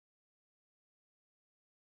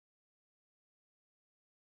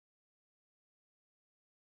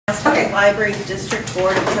Okay. Library District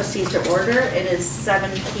Board of Trustees to order. It is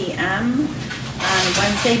 7 p.m. on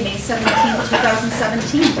Wednesday, May 17th,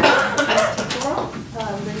 2017. Please take the roll.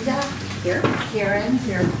 Linda. Here. Karen.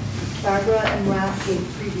 Here. Barbara and Ralph gave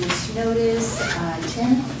previous notice.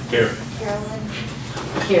 Tim. Here. Carolyn.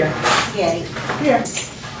 Here. Patty. Here.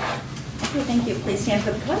 Okay, thank you. Please stand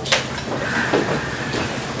for the pledge.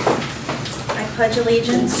 I pledge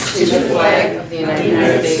allegiance To the flag of the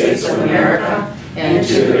United States of America and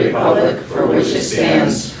to the republic for which it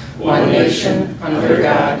stands, one nation, under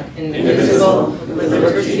God, indivisible, with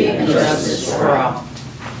liberty and justice for all.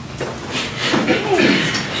 Okay.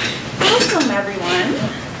 Welcome, everyone.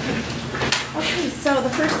 Okay, so the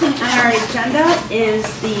first thing on our agenda is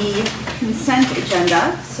the consent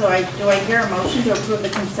agenda. So do I hear a motion to approve the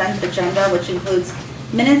consent agenda, which includes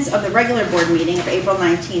minutes of the regular board meeting of April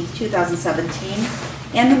 19th, 2017,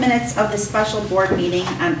 and the minutes of the special board meeting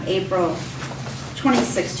on April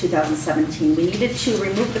 26, 2017. We needed to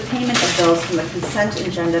remove the payment of those from the consent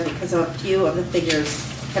agenda because a few of the figures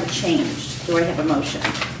have changed. Do I have a motion?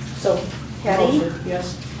 So, Patty?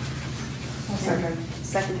 yes. Second.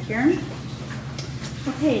 Second, Karen?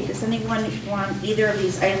 Okay, does anyone want either of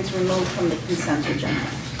these items removed from the consent agenda?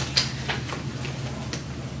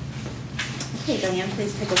 Okay, Diane,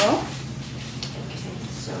 please take a roll. Okay,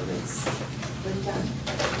 so it's Linda.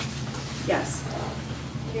 Yes.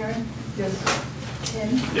 Karen. Yes. Tim.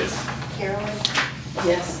 Yes. Carolyn.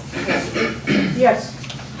 Yes. Patty. Yes.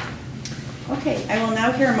 Okay, I will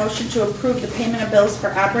now hear a motion to approve the payment of bills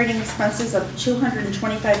for operating expenses of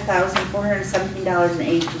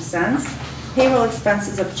 $225,417.82, payroll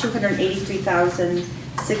expenses of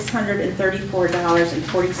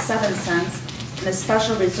 $283,634.47, and a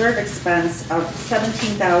special reserve expense of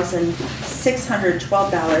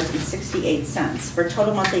 $17,612.68 for a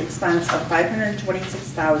total monthly expense of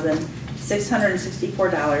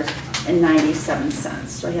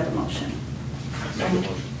 $526,664.97. Do I have a motion? Make a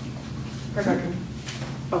motion. Second.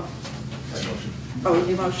 Oh, I motion. oh,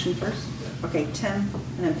 you motion first? Okay, Tim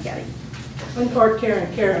and then Patty. Or Karen.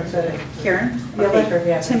 Karen said it. Karen? Yeah, let her have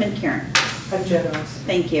it. Tim and Karen. I'm generous.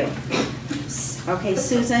 Thank you. Okay,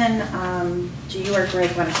 Susan, do you or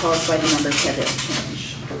Greg want to tell us why the numbers had to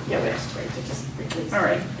change? Yeah, that's great. Just release. All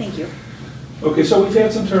right, thank you. Okay, so we've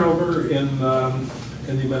had some turnover in the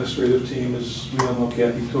administrative team. As we all know,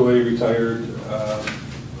 Kathy Toy retired at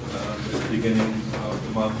the beginning of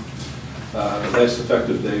the month. The last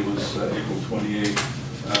effective day was April 28th.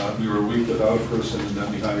 We were a week without a person, and then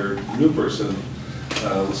we hired a new person,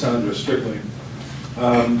 Lysandra Strickling.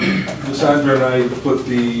 Lysandra and I put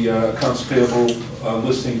the accounts payable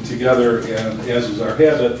listing together, and as is our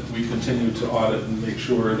habit, we continue to audit and make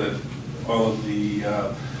sure that all of the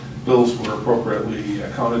bills were appropriately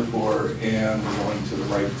accounted for and were going to the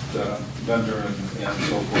right vendor and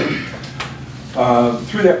so forth.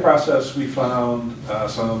 Through that process, we found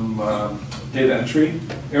some data entry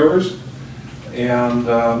errors. And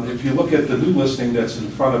if you look at the new listing that's in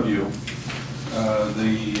front of you,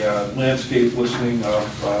 the landscape listing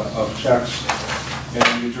of checks,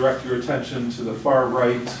 and you direct your attention to the far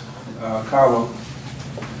right column,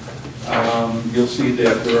 you'll see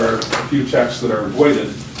that there are a few checks that are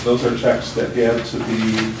voided. Those are checks that had to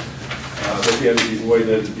be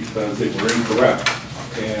voided because they were incorrect.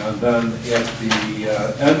 And then at the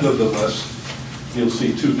end of the list, you'll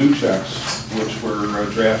see two new checks which were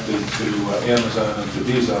drafted to Amazon and to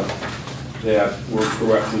Visa that were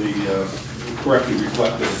correctly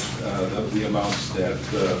reflected the amounts that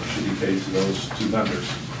should be paid to those two vendors.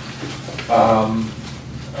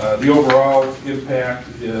 The overall impact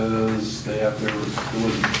is that there was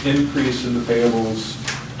an increase in the payables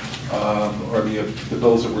or the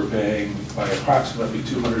bills that we're paying by approximately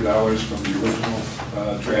 $200 from the original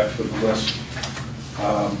draft of the list.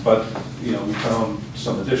 But we found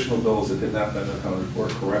some additional bills that had not been accounted for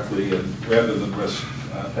correctly, and rather than risk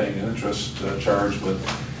paying an interest charge with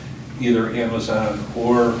either Amazon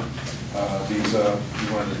or Visa, we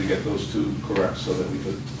wanted to get those two correct so that we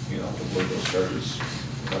could, avoid those charges,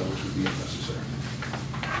 which would be unnecessary.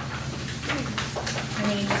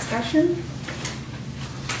 Any discussion?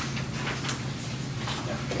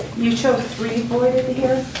 You showed 3 voided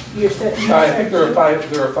here? You said. I think there are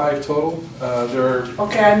five total.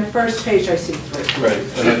 Okay, on the first page I see 3. Right,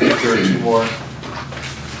 and I think there are 2 more in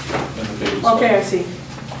the pages. Okay, I see.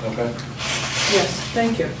 Okay. Yes,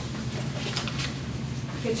 thank you.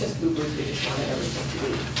 It's just bloopers, we just wanted everything to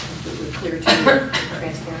be completely clear to you,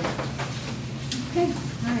 transparent. Okay,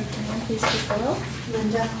 all right, Diane, please take the roll.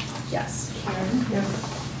 Linda. Yes. Karen. Yes.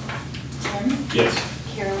 Tim. Yes.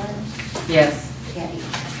 Carolyn. Yes. Patty.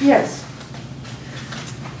 Yes.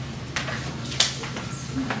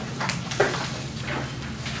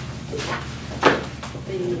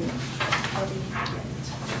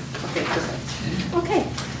 Okay,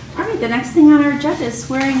 all right, the next thing on our agenda is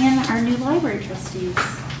swearing in our new library trustees.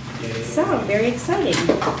 So, very exciting.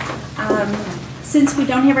 Since we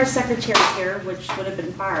don't have our secretary here, which would have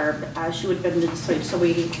been Barb, she would have been the switch, so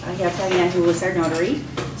we have Diane, who was our notary.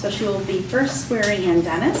 So she will be first swearing in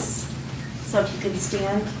Dennis. So if you can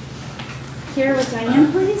stand here with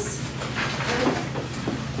Diane, please.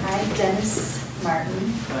 I, Dennis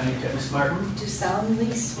Martin, I, Dennis Martin, do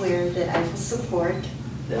solemnly swear that I will support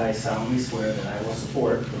that I solemnly swear that I will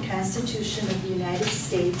support the Constitution of the United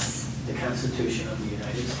States the Constitution of the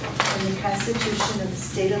United States and the Constitution of the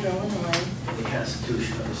State of Illinois, and the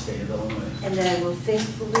Constitution of the State of Illinois, and that I will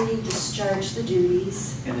faithfully discharge the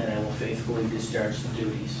duties and that I will faithfully discharge the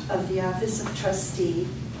duties of the office of trustee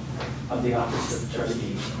of the office of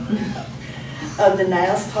trustee of the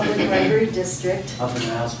Niles Public Library District of the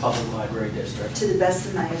Niles Public Library District to the best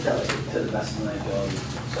of my ability. to the best of my ability.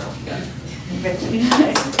 So, yeah.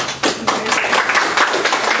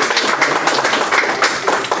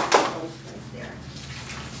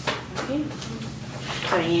 Okay.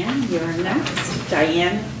 Diane, you're next.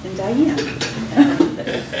 Diane and Diane.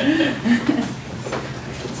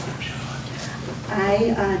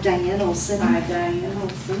 I, Diane Olson, I, Diane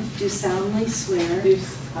Olson, do solemnly swear do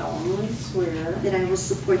solemnly swear that I will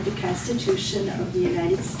support the Constitution of the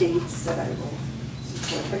United States that I will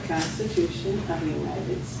support the Constitution of the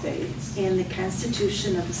United States and the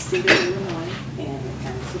Constitution of the State of Illinois, and the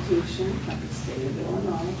Constitution of the State of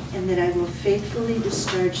Illinois, and that I will faithfully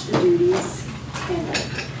discharge the duties and I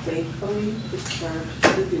faithfully discharge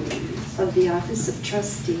the duties of the office of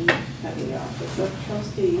trustee of the office of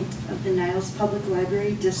trustee of the Niles Public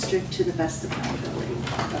Library District to the best of my ability.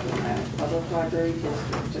 of the Niles Public Library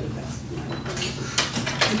District to the best of my ability.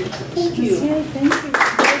 Thank you. Yay, thank you.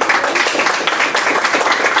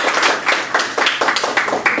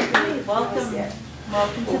 Okay, welcome,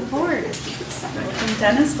 welcome to the board. Welcome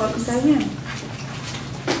Dennis, welcome Diane.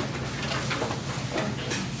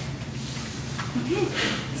 Okay,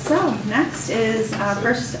 so next is,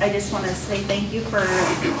 first I just want to say thank you for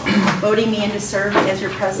voting me in to serve as your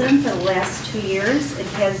president for the last 2 years. It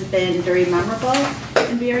has been very memorable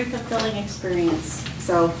and very fulfilling experience.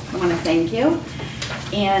 So I want to thank you.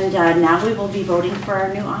 And now we will be voting for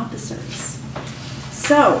our new officers.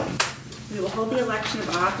 So we will hold the election of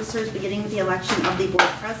officers beginning with the election of the board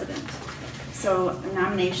president. So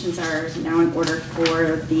nominations are now in order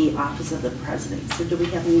for the office of the president. So do we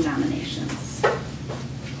have any nominations?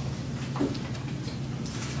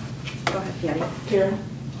 Go ahead, Patty. Karen?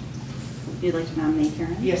 Would you like to nominate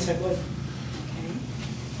Karen? Yes, I would. Okay.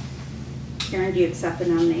 Karen, do you accept the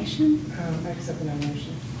nomination? I accept the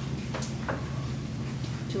nomination.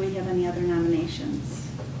 Do we have any other nominations?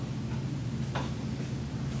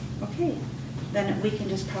 Okay, then we can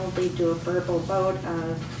just probably do a verbal vote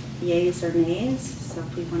of yeas or nays. So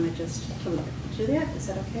if we want to just do that, is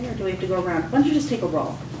that okay? Or do we have to go around? Why don't you just take a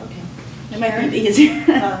roll? Okay. It might be easier.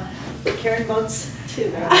 Karen votes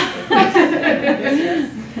too.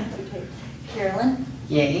 Okay. Carolyn,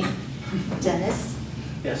 Yay. Dennis,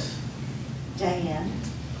 Yes. Diane,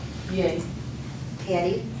 Yay.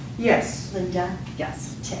 Patty, Yes. Linda,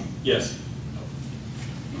 Yes. Tim. Yes.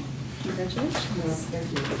 Congratulations.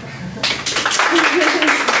 Thank you.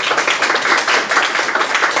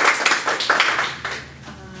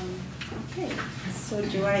 Okay, so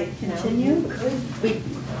do I continue? We,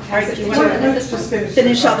 all right, do you Let's want to just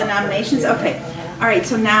finish all the nominations? Okay. All right,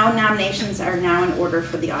 so now nominations are now in order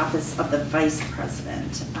for the office of the vice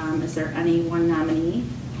president. Is there any one nominee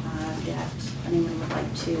that anyone would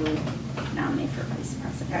like to nominate for vice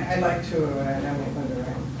president? I'd like to nominate Linda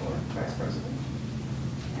Ryan for vice president.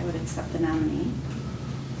 I would accept the nominee.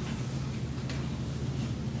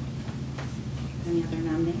 Any other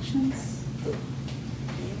nominations? Okay,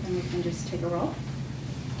 then we can just take a roll.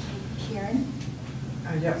 Karen,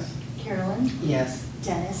 Yes. Carolyn, Yes.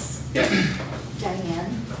 Dennis, Yes.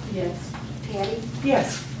 Diane, Yes. Patty,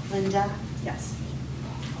 Yes. Linda, Yes.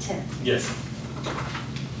 Tim. Yes.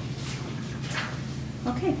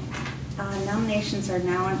 Okay, nominations are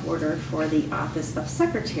now in order for the office of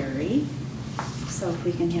secretary. So if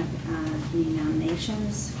we can have any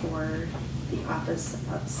nominations for the office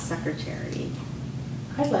of secretary.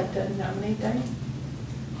 I'd like to nominate Diane.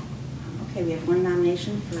 Okay, we have one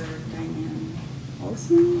nomination for Diane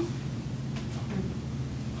Olson.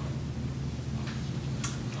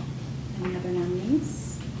 Any other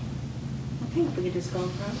nominees? Okay, if we could just go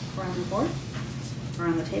around the board,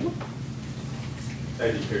 around the table. I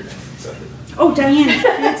didn't hear that. Accepted. Oh, Diane, do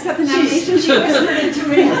you accept the nomination? She whispered it to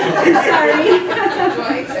me. Sorry. Do I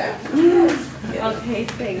accept? Okay,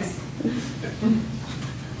 thanks.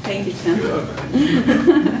 Thank you, Tim.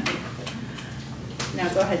 Now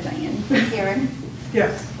go ahead, Diane. Karen,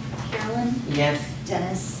 Yes. Carolyn, Yes.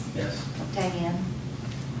 Dennis, Yes. Diane,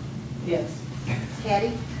 Yes.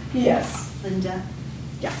 Patty, Yes. Linda,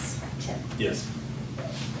 Yes. Tim. Yes.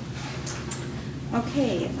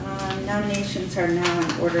 Okay, nominations are now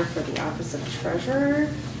in order for the office of treasurer.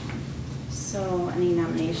 So any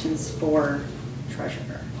nominations for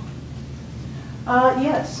treasurer?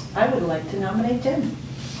 Yes, I would like to nominate Tim.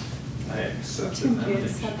 I accept the Tim, do you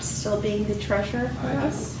nomination. accept still being the treasurer for I do.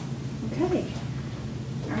 us? Okay.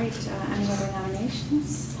 All right, any other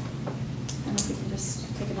nominations? And if we can just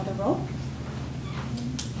take another roll?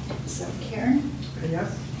 So Karen,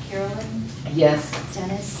 Yes. Carolyn, Yes.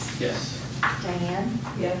 Dennis, Yes. Diane,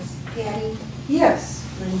 Yes. Patty, Yes.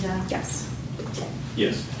 Linda, Yes. Tim.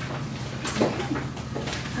 Yes. All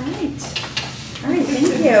right. All right,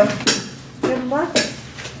 thank you. Good luck.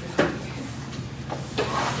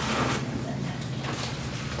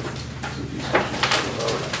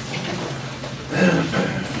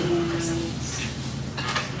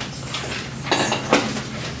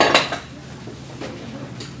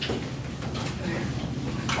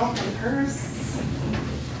 Open purse.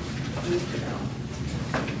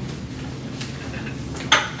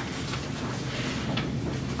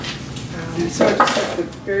 So I just, the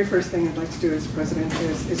very first thing I'd like to do as president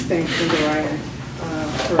is thank Linda Ryan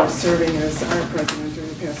for serving as our president during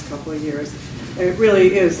the past couple of years. It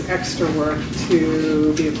really is extra work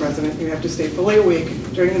to be a president. You have to stay fully awake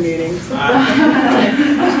during the meetings. And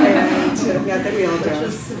not that we all do.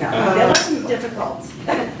 That wasn't difficult.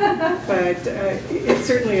 But it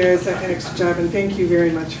certainly is an extra job, and thank you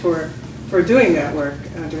very much for doing that work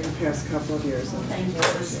during the past couple of years. Well, thank you.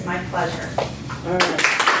 This is my pleasure. All right.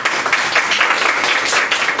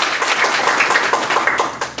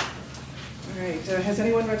 All right, has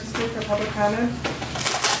anyone registered for public comment?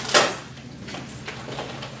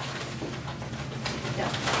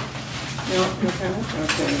 No, no comment?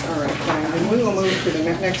 Okay, all right, fine. And we will move to the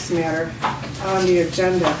next matter on the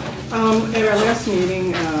agenda. At our last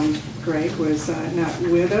meeting, Greg was not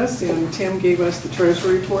with us, and Tim gave us the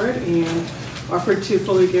treasury report and offered to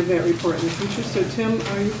fully give that report in the future. So Tim,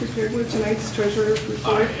 are you prepared with tonight's treasurer report?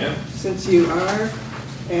 I am. Since you are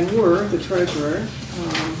and were the treasurer,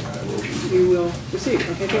 you will proceed.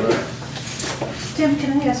 Okay, thank you. Tim,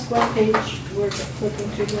 can I ask what page we're flipping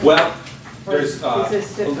to here? Well, Or there's, is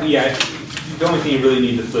this different? yeah, the only thing you really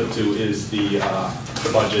need to flip to is the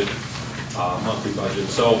budget, monthly budget.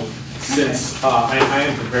 So since I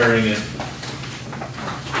am preparing it,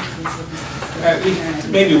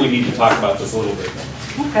 maybe we need to talk about this a little bit.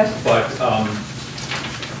 Okay. But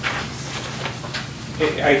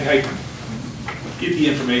I get the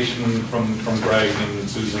information from Greg and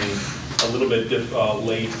Susan a little bit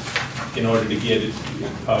late in order to get it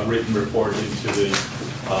written report into the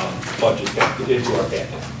budget, into our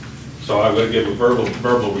packet. So I would give a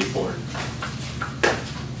verbal report.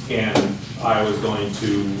 And I was going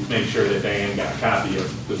to make sure that Diane got a copy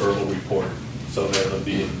of the verbal report so that it'll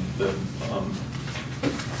be in the,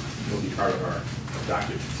 it'll be part of our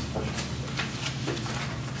documents.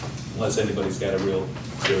 Unless anybody's got a real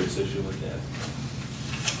serious issue with that.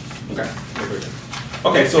 Okay, very good.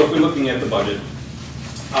 Okay, so if we're looking at the budget,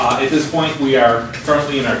 at this point we are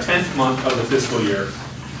currently in our 10th month of the fiscal year,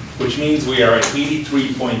 which means we are at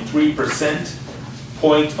 83.3%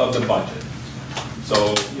 point of the budget.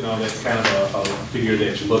 So, you know, that's kind of a figure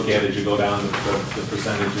that you look at as you go down the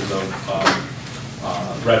percentages of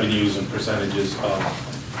revenues and percentages of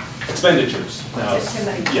expenditures. Now,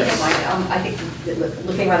 Tim, yes. I think,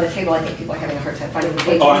 looking around the table, I think people are having a hard time finding the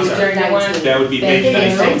page. Oh, I'm sorry. 19. That would be page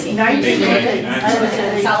 19. 19. Page 19.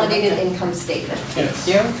 Consolidated income statement. Yes.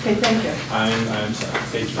 Okay, thank you. I'm sorry,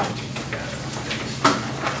 page 19.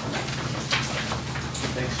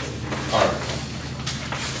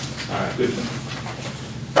 All right, good.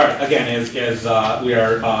 All right, again, as we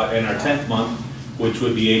are in our 10th month, which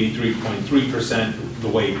would be 83.3% the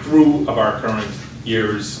way through of our current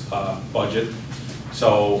year's budget.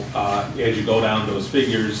 So as you go down those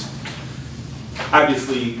figures,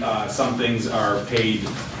 obviously some things are paid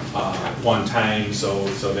one time, so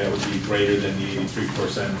that would be greater than the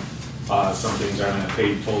 83%. Some things are not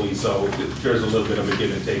paid fully, so there's a little bit of a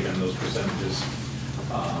give and take on those percentages.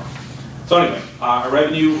 So anyway, our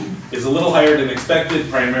revenue is a little higher than expected,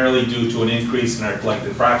 primarily due to an increase in our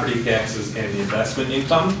collected property taxes and the investment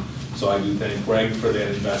income. So I do thank Greg for that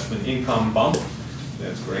investment income bump.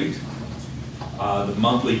 That's great. The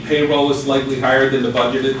monthly payroll is slightly higher than the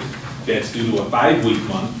budgeted. That's due to a 5-week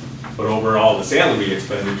month, but overall the salary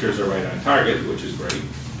expenditures are right on target, which is great.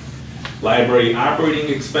 Library operating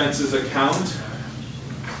expenses account,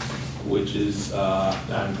 which is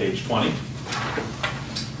on page 20.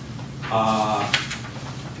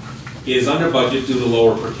 is under budget due to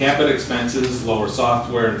lower per capita expenses, lower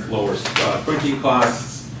software, and lower printing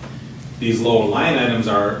costs. These lower line items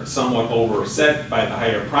are somewhat offset by the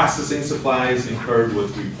higher processing supplies incurred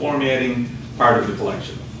with reformatting part of the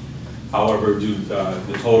collection. However,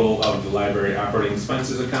 the total of the library operating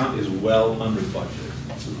expenses account is well under budget.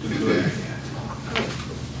 So do good at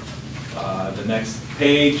that. The next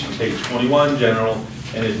page 21, general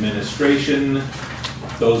and administration.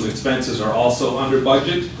 Those expenses are also under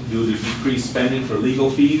budget due to decreased spending for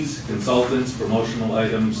legal fees, consultants, promotional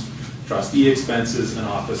items, trustee expenses, and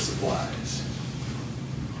office supplies.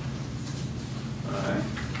 All right.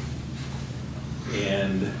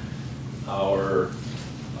 And our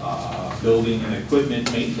building and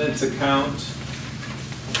equipment maintenance account,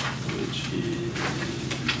 which is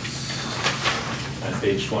on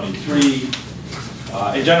page 23.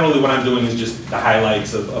 And generally what I'm doing is just the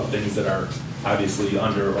highlights of things that are obviously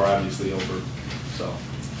under or obviously over. So,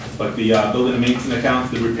 but the building and maintenance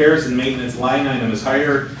account, the repairs and maintenance line item is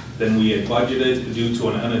higher than we had budgeted due to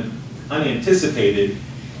an unanticipated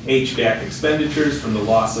HVAC expenditures from the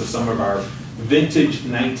loss of some of our vintage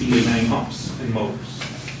 1989 pumps and motors.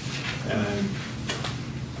 And I'm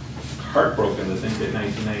heartbroken to think that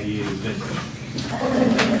 1998 is vintage.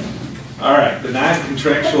 All right, the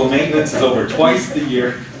non-contractual maintenance is over twice the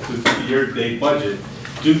year-to-date budget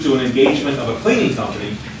due to an engagement of a cleaning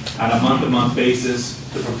company on a month-to-month basis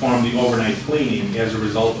to perform the overnight cleaning as a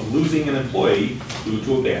result of losing an employee due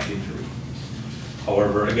to a back injury.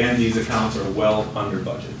 However, again, these accounts are well under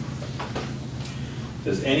budget.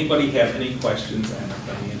 Does anybody have any questions on the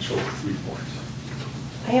financial report?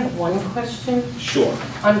 I have one question. Sure.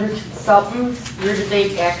 Under consultants,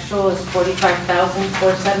 year-to-date actual is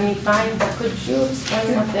 $45,475. Could you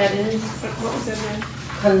explain what that is? What was that again?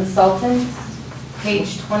 Consultants,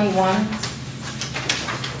 page 21.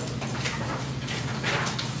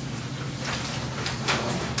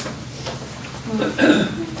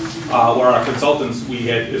 Where our consultants, we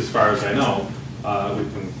had, as far as I know, we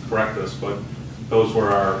can correct this, but those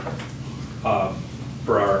were our,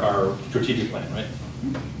 for our strategic plan, right?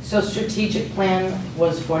 So strategic plan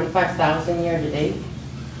was $45,000 year-to-date?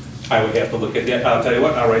 I would have to look at that. I'll tell you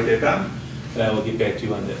what, I'll write that down, and I will get back to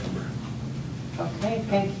you on that number. Okay,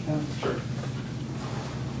 thank you. Sure.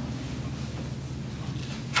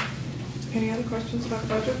 Any other questions about the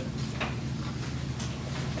budget?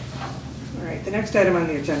 All right, the next item on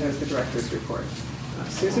the agenda is the director's report.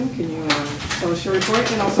 Susan, can you tell us your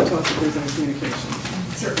report and also tell us if there's any communication?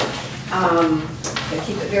 Certainly. Going to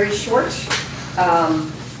keep it very short.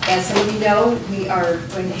 As some of you know, we are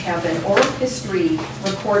going to have an oral history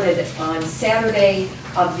recorded on Saturday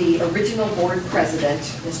of the original board president,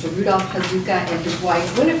 Mr. Rudolph Hazuka, and his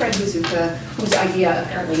wife, Winifred Hazuka, whose idea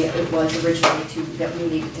apparently it was originally that we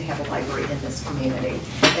needed to have a library in this community.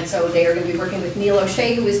 And so they are going to be working with Neil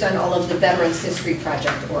O'Shea, who has done all of the Veterans History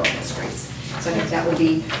Project oral histories. So I think that would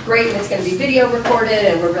be great, and it's going to be video recorded,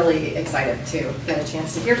 and we're really excited to get a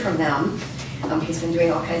chance to hear from them. He's been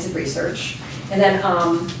doing all kinds of research. And then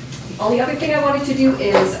the only other thing I wanted to do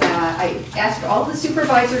is I asked all the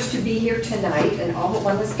supervisors to be here tonight, and all but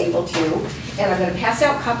one was able to. And I'm going to pass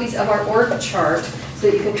out copies of our org chart so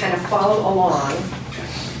that you can kind of follow along.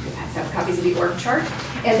 Pass out copies of the org chart.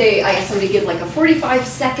 And I asked them to give like a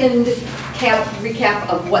 45-second recap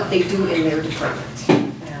of what they do in their department.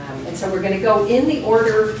 And so we're going to go in the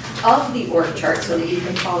order of the org chart so that you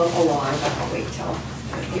can follow along. I'll wait till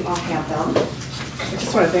you all have them. I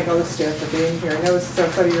just want to thank all the staff for being here. I know it's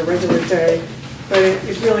outside of your regular day, but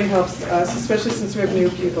it really helps us, especially since we have new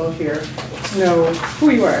people here, to know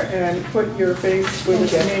who you are and put your face with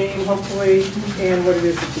your name, hopefully, and what it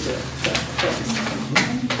is that you do. So, thanks.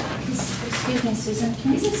 Excuse me, Susan,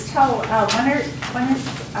 can you just tell, when is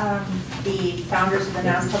the founders of the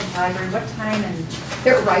Niles Public Library, what time? And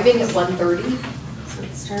They're arriving at 1:30. so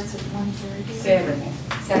it starts at 1:30? Saturday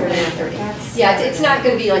at 1:30. Yeah, it's not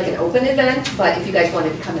going to be like an open event, but if you guys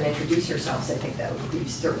wanted to come and introduce yourselves, I think that would be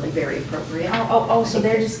certainly very appropriate. So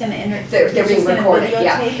they're just going to They're being recorded,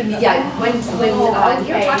 yeah. Yeah, when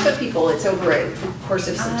you okay. talk to people, it's over a course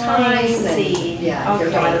of some time. I see. And, yeah, their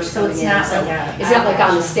Okay, daughter's so coming it's in. not So like it's not like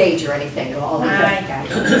on the stage or anything. It'll all be I got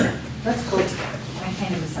it. Let's go together. I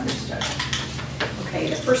kind of misunderstood. Okay,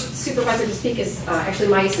 the first supervisor to speak is actually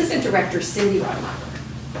my assistant director, Cindy Rademacher.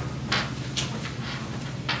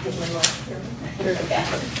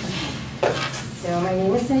 So my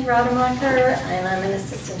name is Cindy Rademacher, and I'm an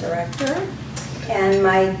assistant director. And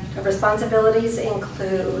my responsibilities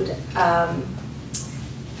include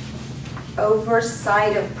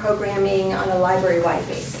oversight of programming on a library-wide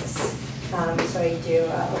basis. So I do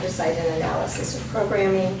oversight and analysis of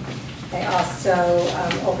programming. I also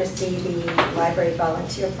oversee the library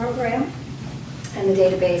volunteer program and the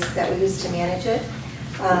database that we use to manage it.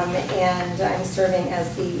 And I'm serving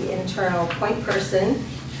as the internal point person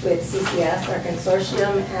with CCS, our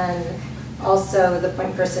consortium, and also the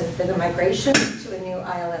point person for the migration to a new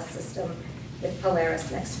ILS system with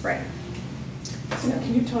Polaris next spring.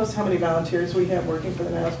 Can you tell us how many volunteers we have working for the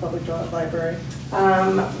Niles Public Library?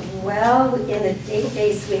 Well, in the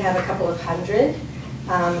database, we have a couple of hundred.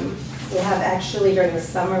 We have actually, during the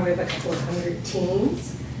summer, we have a couple of hundred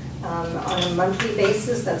teams. On a monthly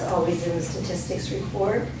basis, that's always in the statistics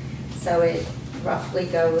report. So it roughly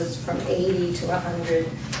goes from 80 to 100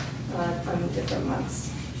 on different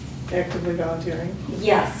months. Actively volunteering?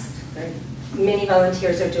 Yes. Great. Many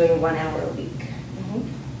volunteers are doing 1 hour a week.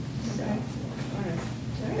 Okay. All right.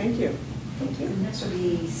 Thank you. Thank you. Next will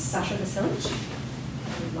be Sasha Vasilich,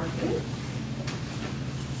 marketing.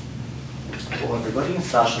 Hello everybody,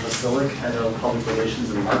 Sasha Vasilich, Head of Public Relations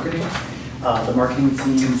and Marketing. The marketing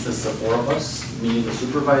team consists of 4 of us, me, the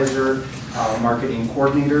supervisor, marketing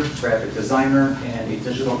coordinator, graphic designer, and a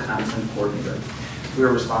digital content coordinator. We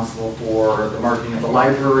are responsible for the marketing of the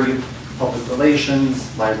library, public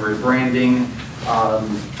relations, library branding.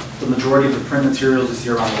 The majority of the print materials is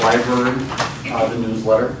here on the library, the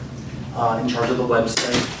newsletter. In charge of the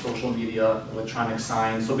website, social media, electronic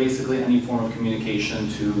signs, so basically any form of communication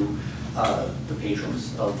to the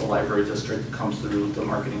patrons of the library district comes through the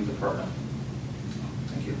marketing department.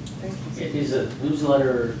 Thank you. Is a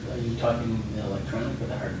newsletter, are you talking the electronic or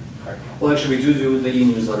the hard copy? Well, actually, we do the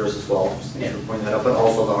e-newsletters as well, just to point that out, but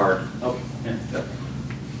also the hard. Okay. Yeah. Yep.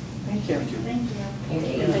 Thank you. Thank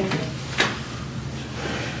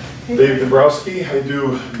you. Dave Dombrowski, I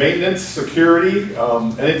do maintenance, security,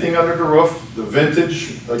 anything under the roof, the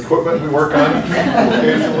vintage equipment we work on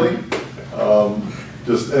occasionally.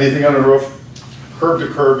 Just anything under the roof, curb to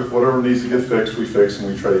curb, if whatever needs to get fixed, we fix, and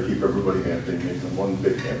we try to keep everybody happy, make them one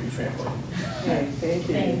big happy family. Okay, thank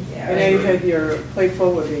you. Thank you. I know you've had your plate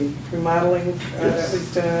full with the remodeling that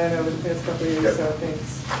we've done over the past couple of years, Yep. so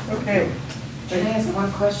thanks. Okay. Can I ask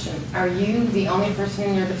one question? Are you the only person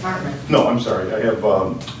in your department? No, I'm sorry, I have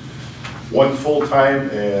 1 full-time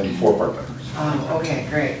and 4 part-timers. Oh, okay,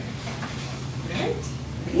 great.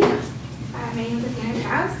 My name is Athena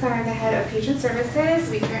Krause, I'm the head of patron services.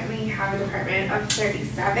 We currently have a department of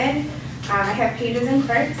 37. I have pages and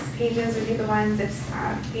clerks. Pages would be the ones if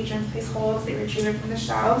patrons place holds, they retrieve it from the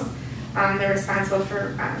shelves. They're responsible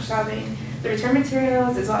for shelving the return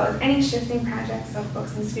materials as well as any shifting projects of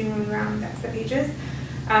books and to be moved around. That's the pages.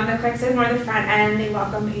 The clerks are more the front end. They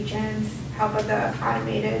welcome patrons, help with the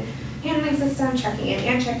automated handling system, checking in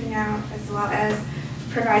and checking out, as well as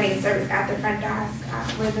providing service at the front desk.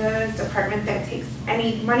 We're the department that takes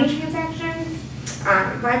any money transactions,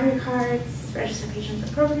 library cards, register patrons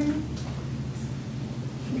for programming.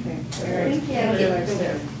 Okay. All right.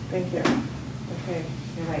 Thank you. Okay.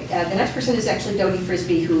 All right, the next person is actually Dodie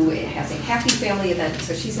Frisbee, who has a happy family event,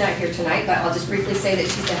 so she's not here tonight, but I'll just briefly say that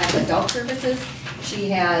she's the head of adult services. She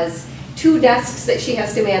has 2 desks that she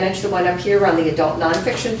has to manage, the one up here on the adult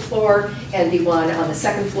nonfiction floor, and the one on the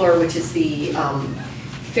 2nd floor, which is the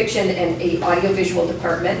fiction and a audiovisual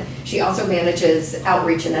department. She also manages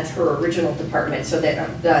outreach, and that's her original department, so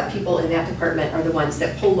that the people in that department are the ones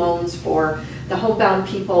that pull loans for the homebound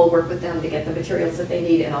people, work with them to get the materials that they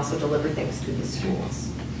need, and also deliver things to the schools.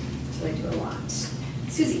 So they do a lot.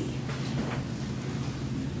 Susie.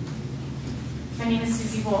 My name is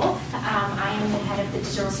Susie Wolf. I am the head of the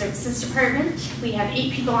Digital Services Department. We have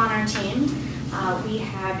 8 people on our team. We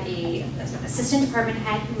have an assistant department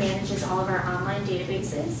head who manages all of our online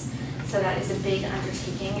databases. So that is a big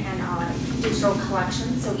undertaking, and our digital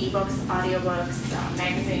collections, so ebooks, audiobooks,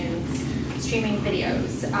 magazines, streaming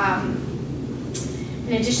videos.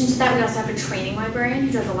 In addition to that, we also have a training librarian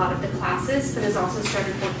who does a lot of the classes, but has also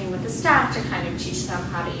started working with the staff to kind of teach them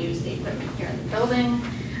how to use the equipment here in the building.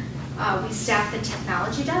 We staff the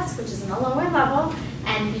technology desk, which is in the lower level,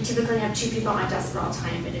 and we typically have 2 people on desk at all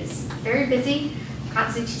time. It is very busy,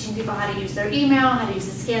 constantly teaching people how to use their email, how to use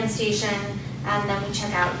the scan station, and then we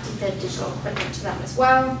check out the digital equipment to them as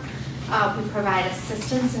well. We provide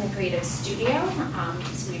assistance in the creative studio.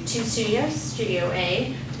 So we have 2 studios, Studio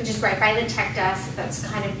A, which is right by the tech desk, that's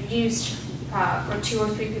kind of used for 2 or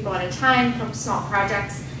 3 people at a time for small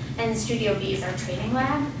projects, and Studio B is our training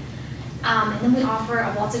lab. And then we offer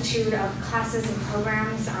a multitude of classes and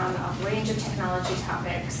programs on a range of technology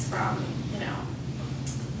topics, from,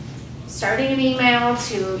 starting an email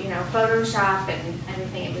to, Photoshop and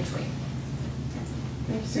everything in between.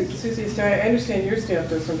 Susie, so I understand your staff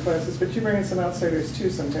does some classes, but you bring in some outsiders too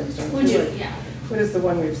sometimes, don't you? We do, yeah. What is the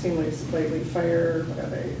one we've seen lately? Fire, what are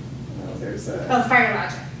they? is that? Oh,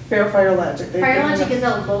 FireLogic. FireLogic. FireLogic is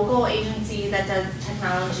a local agency that does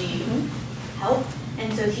technology help,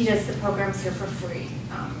 and so he does the programs here for free,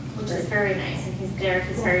 which is very nice. And Derek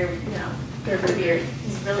is very,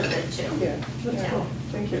 he's really good too. Yeah, that's cool.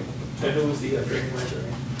 Thank you. And who was the training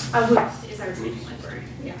librarian? Ruth is our training library.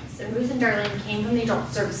 Yeah. So Ruth and Darlene came from the Adult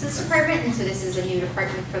Services Department, and so this is a new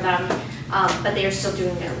department for them, but they are still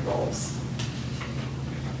doing their roles.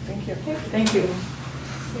 Thank you. Thank you.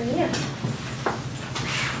 Yeah.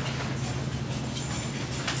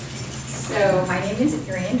 So my name is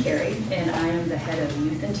Ariane Carey, and I am the head of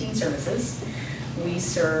Youth and Teen Services. We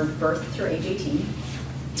serve birth through age 18.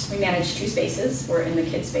 We manage 2 spaces. We're in the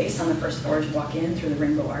kids space on the first floor as you walk in through the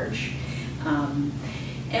Rainbow Arch.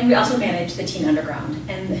 And we also manage the Teen Underground.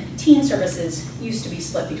 And Teen Services used to be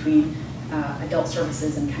split between Adult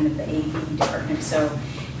Services and kind of the AV department. So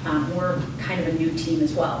we're kind of a new team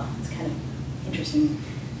as well. It's kind of interesting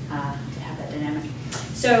to have that dynamic.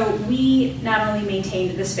 So we not only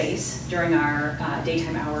maintained the space during our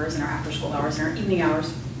daytime hours and our after-school hours and our evening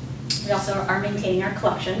hours, we also are maintaining our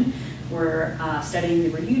collection. We're studying the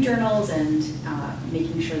review journals and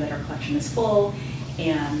making sure that our collection is full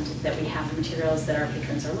and that we have the materials that our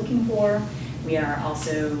patrons are looking for. We are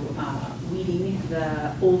also weeding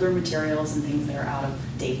the older materials and things that are out of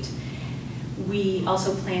date. We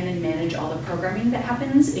also plan and manage all the programming that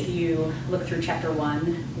happens. If you look through chapter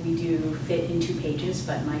 1, we do fit in 2 pages,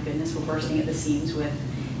 but my goodness, we're bursting at the seams with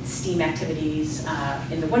STEAM activities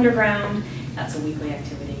in the Wonderground. That's a weekly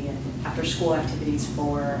activity, and after-school activities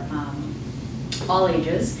for all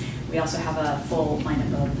ages. We also have a full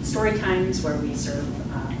lineup of story times where we serve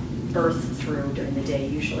birth through during the day,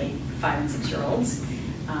 usually 5 and 6-year-olds.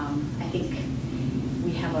 I think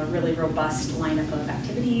we have a really robust lineup of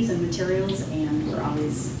activities and materials, and we're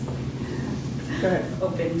always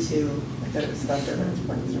open to. I thought it was about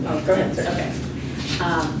Oh, go ahead. Okay.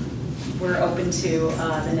 We're open to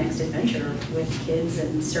the next adventure with kids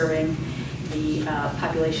and serving the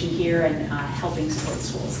population here and helping support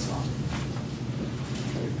schools as well.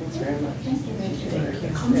 Thanks very much. Thank you.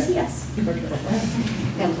 Come see us.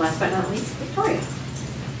 And last but not least, Victoria,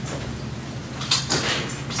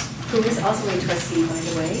 who is also a trustee, by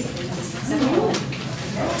the way.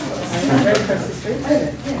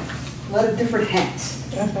 A lot of different hats.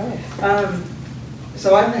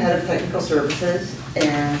 So I'm the head of technical services,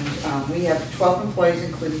 and we have 12 employees,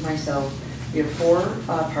 including myself. We have 4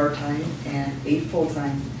 part-time and 8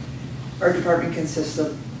 full-time. Our department consists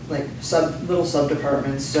of like little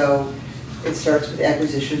sub-departments, so it starts with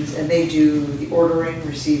acquisitions, and they do the ordering,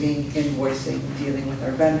 receiving, invoicing, dealing with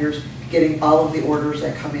our vendors, getting all of the orders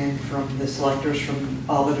that come in from the selectors from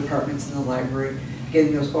all the departments in the library,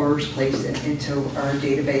 getting those orders placed into our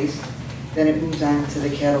database. Then it moves on to the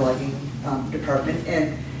cataloging department,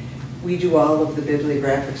 and we do all of the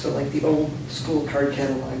bibliographics, so like the old school card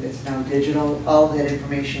catalog that's now digital, all of that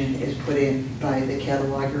information is put in by the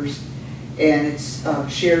catalogers, and it's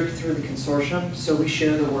shared through the consortium, so we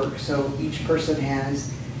share the work. So each group has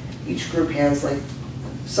like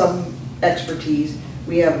some expertise.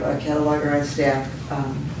 We have a cataloger on staff,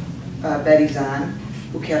 Betty Zahn,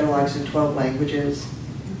 who catalogs in 12 languages,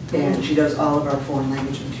 and she does all of our foreign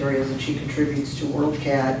language materials, and she contributes to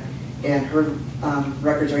WorldCat, and her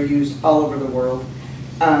records are used all over the world.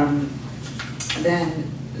 And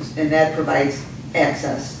that provides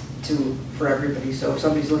access for everybody. So if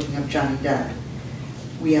somebody's looking up Johnny Depp,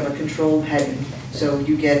 we have a controlled heading, so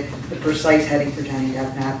you get the precise heading for Johnny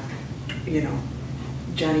Depp, not,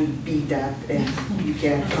 Johnny B. Depp, and you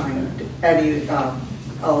can't find any,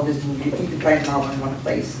 all of his movies. You can find them all in one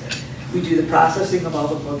place. We do the processing of all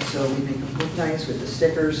the books, so we make them look nice with the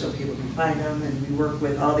stickers so people can find them, and we work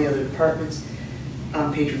with all the other departments,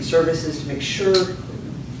 patron services, to make sure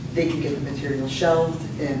they can get the material shelved,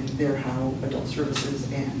 and they're how adult services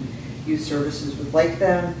and youth services would like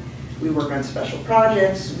them. We work on special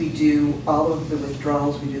projects. We do all of the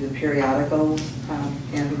withdrawals. We do the periodicals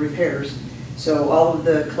and the repairs. So all of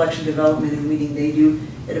the collection development and weeding they do,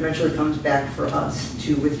 it eventually comes back for us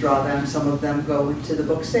to withdraw them. Some of them go into the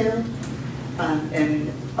book sale,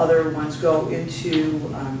 and other ones go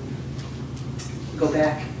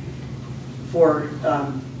back for,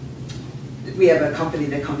 we have a company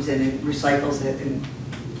that comes in and recycles it and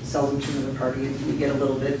sells them to another party, and we get a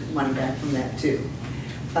little bit of money back from that too.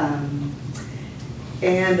 And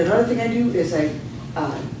another thing I do is I'm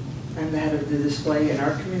the head of the display in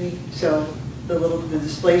our committee, so the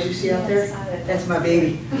displays you see out there, that's my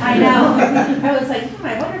baby. I know. I was like,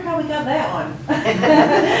 I wonder how we got that one.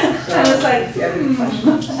 I was like, if you have any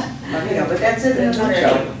questions, but that's it in a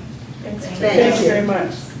nutshell. Thank you very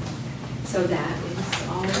much. So that is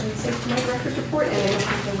all anything to say to my director's report, and I don't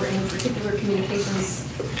think there were any particular communications.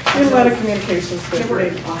 We had a lot of communications, but There were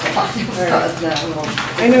they- a lot of that little.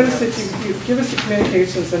 I noticed that you give us the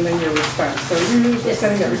communications and then your response. So you're usually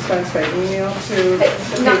sending that response by email to the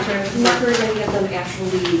patrons? Not very many of them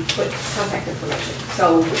actually put contact information.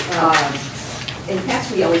 So, in the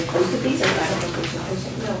past, we always posted these, and I don't think we should post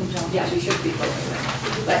them. No, we don't. Yeah, we should be posting them.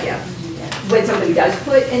 But yeah, when somebody does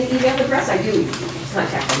put an email address, I do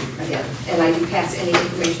contact them again. And I do pass any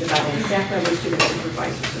information about any staff members to the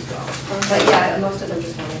supervisors as well. But yeah, most of them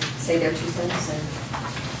just want to say their 2 cents and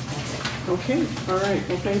that's it. Okay, all right,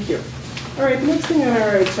 well, thank you. All right, the next thing on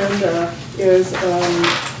our agenda is,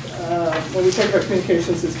 when we talk about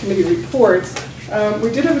communications, is committee reports. We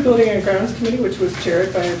did have a Building and Grounds Committee, which was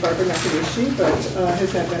chaired by Barbara Nakanishi, but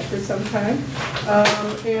has not met for some time.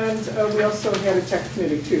 And we also had a tech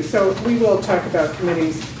committee too. So we will talk about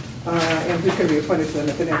committees and who's going to be appointed to them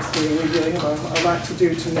at the next meeting. We really have a lot to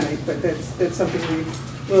do tonight, but that's something we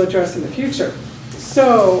will address in the future.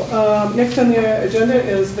 So next on the agenda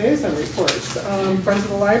is liaison reports. Friends of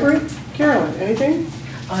the Library, Carolyn, anything?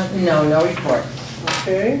 No report.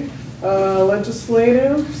 Okay.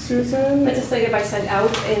 Legislative, Susan? Legislative, I sent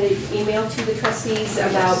out an email to the trustees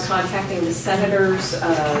about contacting the senators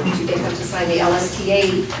to get them to sign the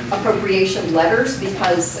LSTA appropriation letters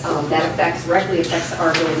because that directly affects our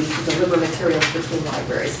ability to deliver materials between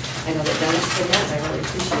libraries. I know that Dennis did that, and I really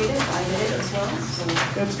appreciate it. I did it as well, so.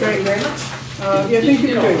 That's great. Thank you very much. Yeah, thank you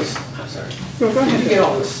for doing it. I'm sorry. Go ahead. Did you get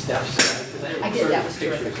all the steps? I did, that was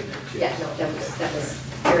terrific. Yeah, no, that was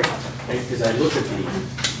very helpful. Because I looked at the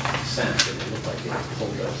sense and it looked like it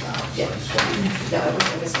pulled those out. So Yeah. I just wanted No,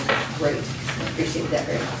 it was great. I appreciated that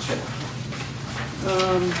very much.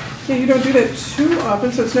 Yeah, you don't do that too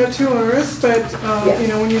often, so it's not too onerous, but, Yeah. you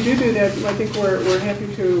know, when you do that, I think we're happy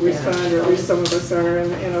to respond, or at least some of us are,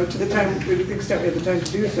 and, you know, to the extent we have the time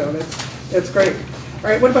to do so, that's great. All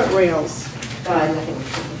right, what about Rails? Nothing.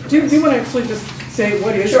 Do you want to actually just say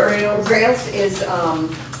what is Sure. Rails? Rails is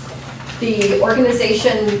the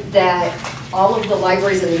organization that all of the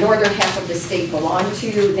libraries in the northern half of the state belong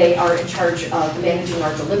to. They are in charge of managing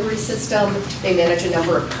our delivery system. They manage a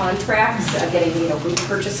number of contracts, getting, group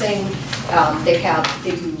purchasing. They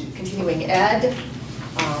do continuing ed.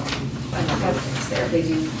 I don't have things there. They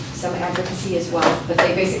do some advocacy as well. But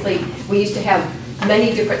we used to have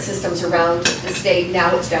many different systems around the state.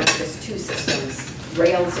 Now it's down to just 2 systems,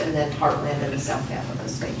 Rails and then Heartland in the south half of the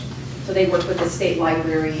state. So they work with the state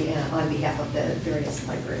library on behalf of the various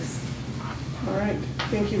libraries. All right,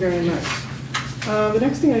 thank you very much. The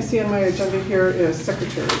next thing I see on my agenda here is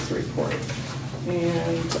Secretary's report.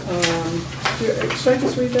 And should I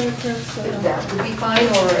just read that, Chris? That would be fine,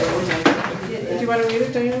 or do you want to read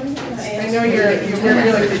it, Diane? I know you weren't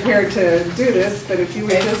really prepared to do this, but if you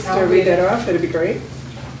would just read that off, that'd be great.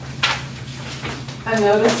 A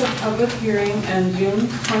notice of public hearing on June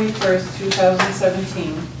 21st,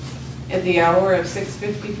 2017, at the hour of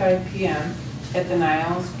 6:55 p.m. at the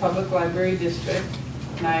Niles Public Library District,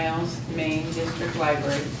 Niles, Maine District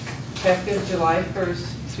Library, effective July 1st,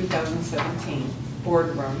 2017,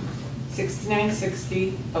 boardroom,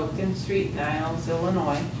 6960 Oakton Street, Niles,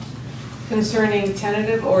 Illinois, concerning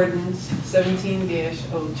tentative ordinance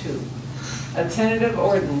 17-02. A tentative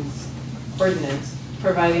ordinance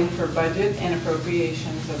providing for budget and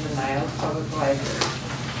appropriations of the Niles Public Library,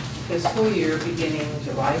 fiscal year beginning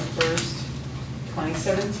July 1st,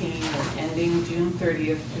 2017 and ending June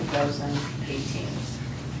 30th, 2018.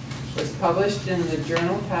 Was published in the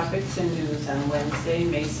Journal Topics and News on Wednesday,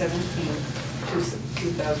 May 17th,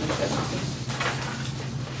 2017.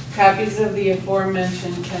 Copies of the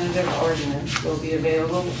aforementioned tentative ordinance will be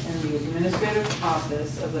available in the administrative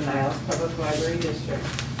office of the Niles Public Library District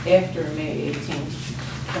after May 18th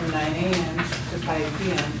from 9 a.m. to 5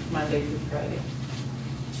 p.m. Monday through Friday.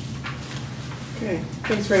 Okay,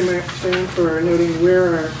 thanks very much, Diane, for noting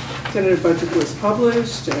where our tentative budget was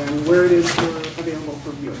published and where it is available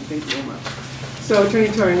for viewing. Thank you very much. So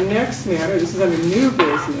turning to our next matter, this is under new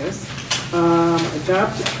business,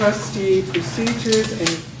 adopt trustee procedures and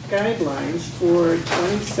guidelines for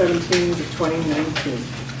 2017 to 2019.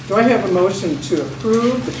 Do I have a motion to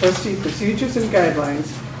approve the trustee procedures and guidelines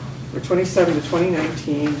for 2017 to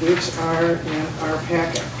 2019, which are in our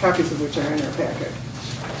packet, copies of which are in our packet?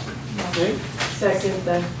 Okay. Second,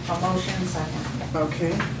 the motion, second.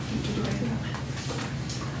 Okay.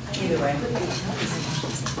 Either way.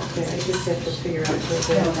 Okay, I just have to figure out what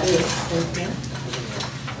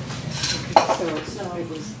so it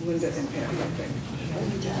was Linda and Pam, I think.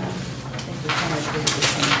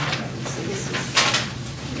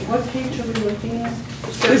 What page are we looking at?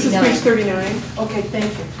 This is page 39. Okay,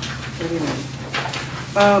 thank you. 39.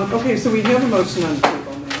 Okay, so we have a motion on the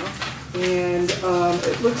table now, and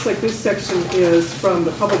it looks like this section is from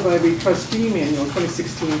the Public Library Trustee Manual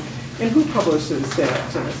 2016. And who publishes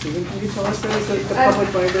that, Stephen? Can you tell us that? Is it the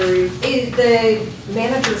Public Library? The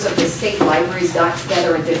managers of the state libraries got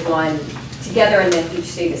together and did one together, and then each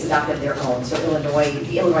state has adopted their own. So the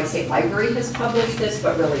Illinois State Library has published this,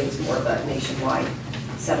 but really it's more of a nationwide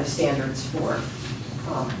set of standards for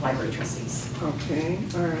library trustees. Okay,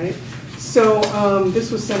 all right. So this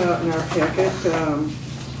was sent out in our packet a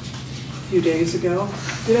few days ago.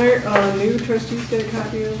 Did our new trustees get a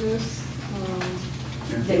copy of this?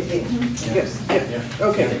 They did. Yes, yeah,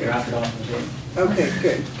 okay. They dropped it off. Okay,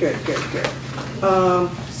 good.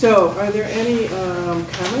 So are there any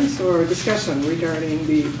comments or discussion regarding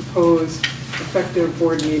the proposed effective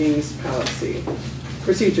board meetings policy?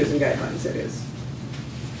 Procedures and guidelines, that is.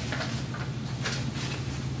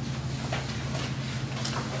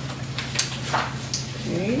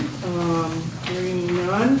 Okay, hearing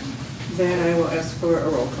none, then I will ask for a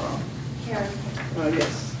roll call. Karen?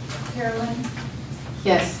 Yes. Carolyn?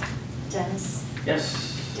 Yes. Dennis?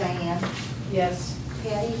 Yes. Diane? Yes.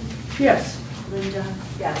 Patty? Yes. Linda?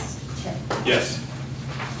 Yes. Tim? Yes.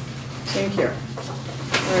 Thank you. All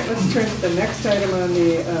right, let's turn to the next item on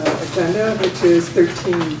the agenda, which is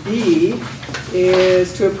 13B,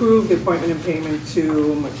 is to approve the appointment and payment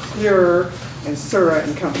to McClure and Sura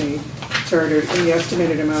and Company Chartered in the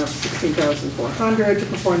estimated amount of $16,400 to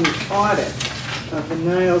perform the audit of the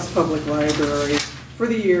Niles Public Library for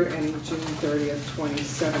the year ending June 30th,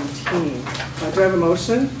 2017. Do I have a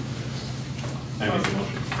motion? I make the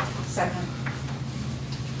motion. Second.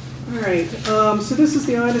 All right, so this is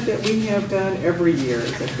the audit that we have done every year,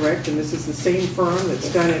 is that correct? And this is the same firm that's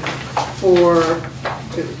done it for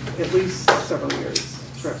at least several years,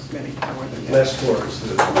 perhaps many more than that. Last four.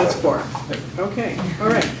 Last four. Okay, all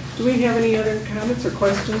right. Do we have any other comments or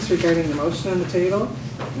questions regarding the motion on the table?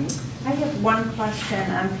 I have one question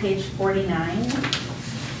on page 49.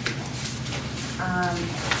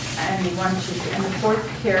 And in the fourth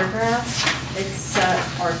paragraph, it's,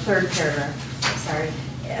 or third paragraph, sorry,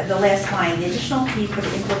 the last line, the additional fee for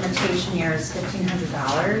the implementation year is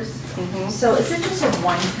 $1,500. So is it just a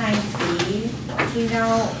one-time fee, do you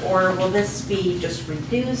know, or will this be just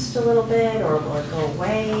reduced a little bit, or will it go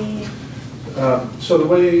away? So the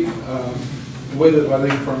way that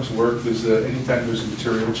auditing firms work is that anytime there's a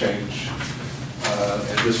material change,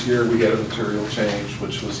 and this year we had a material change,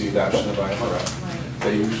 which was the adoption of IMRF.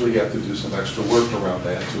 They usually have to do some extra work around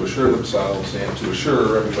that to assure themselves and to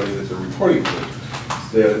assure everybody that they're reporting to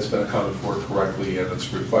that it's been accounted for correctly and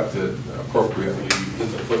it's reflected appropriately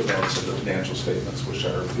in the footnotes of the financial statements, which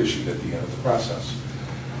are issued at the end of the process.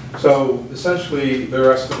 So essentially,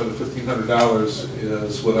 their estimate of $1,500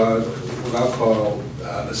 is what I'll call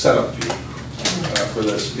the setup fee for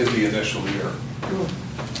this in the initial year.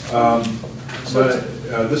 But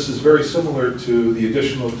this is very similar to the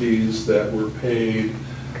additional fees that were paid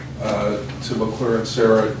to McClure and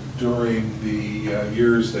Sarah during the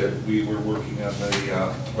years that we were working on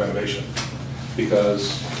the renovation.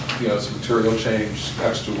 Because, you know, it's a material change,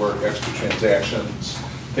 extra work, extra transactions,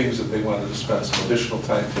 things that they wanted to spend some additional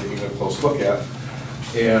time taking a close look at.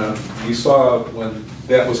 And we saw when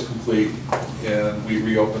that was complete and we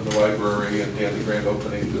reopened the library and had the grand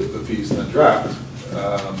opening, the fees then dropped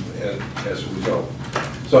and as a result.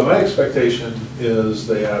 So my expectation is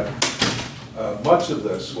that much of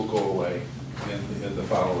this will go away in the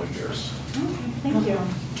following years. Okay, thank you.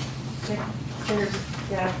 There's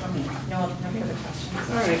that for me. No further questions.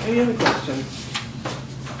 All right, any other questions?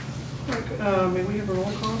 May we have a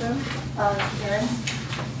roll call then? Karen?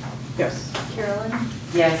 Yes. Carolyn?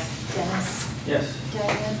 Yes. Dennis? Yes.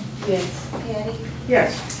 Diane? Yes. Patty?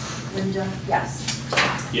 Yes. Linda? Yes.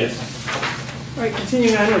 Yes. All right,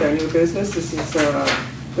 continuing on with our new business, this is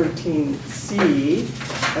 13C.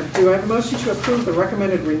 Do I have a motion to approve the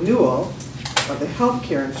recommended renewal of the health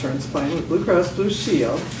care insurance plan with Blue Cross Blue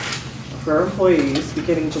Shield for our employees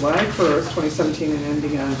beginning July 1st, 2017 and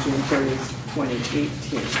ending on June 30th,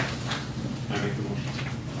 2018? I make the motion.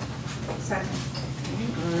 Second.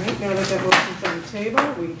 All right, now that that motion's on the table,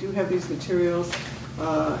 we do have these materials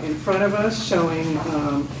in front of us showing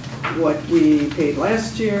what we paid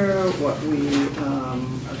last year, what we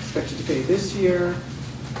are expected to pay this year,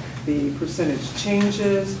 the percentage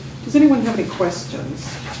changes. Does anyone have any questions?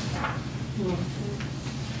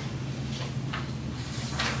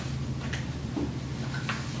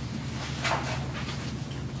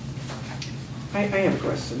 I have a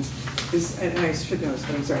question. And I should know this,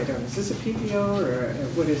 but I'm sorry, I don't. Is this a PPO or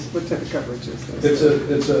what type of coverage is this?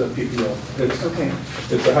 It's a PPO. Okay.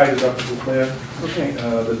 It's a high deductible plan. Okay.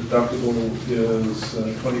 The deductible is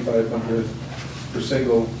 $2,500 for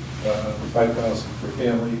single, $5,000 for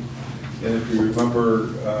family. And if you remember,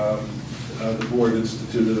 the board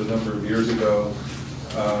instituted a number of years ago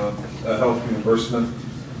a health reimbursement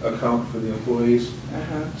account for the employees.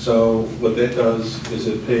 So what that does is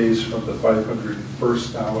it pays from the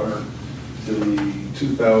 $501st to the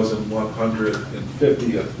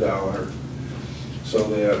 $2,150th, so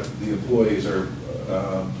that the employees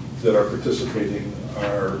that are participating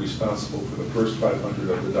are responsible for the first $500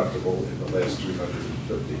 of deductible and the last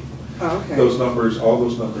 $350. Oh, okay. All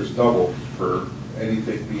those numbers double for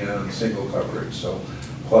anything beyond single coverage. So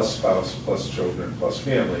plus spouse, plus children, plus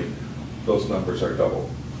family, those numbers are double.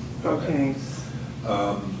 Okay.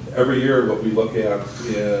 Every year, what we look at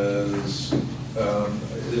is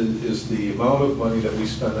the amount of money that we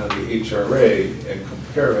spend on the HRA and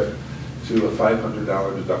compare it to a $500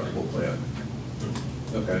 deductible plan.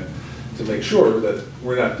 Okay, to make sure that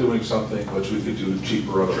we're not doing something which we could do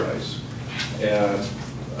cheaper otherwise. And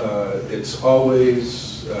it's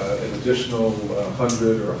always an additional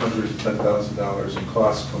 $100,000 or $110,000 in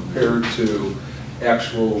costs compared to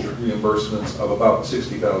actual reimbursements of about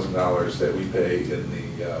 $60,000 that we pay in the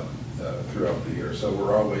throughout the year. So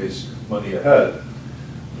we're always money ahead,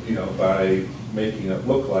 by making it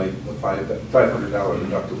look like a $500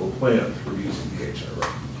 deductible plan for using the HRA.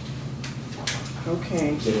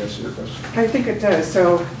 Okay. Does that answer your question? I think it does.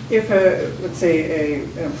 So if let's say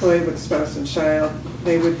an employee with spouse and child,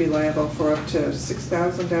 they would be liable for up to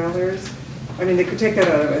 $6,000. I mean, they could take that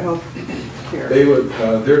out of a health care. They would,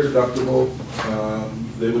 their deductible,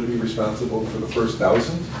 they would be responsible for the first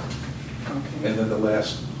 1,000, and then the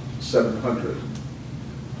last 700.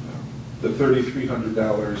 The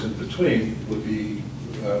 $3,300 in between would be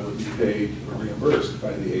paid or reimbursed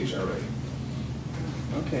by the HRA.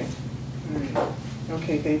 Okay. All right.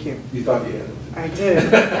 Okay, thank you. You thought you had it. I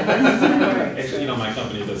did. Actually, my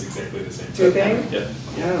company does exactly the same. Do they? Yeah.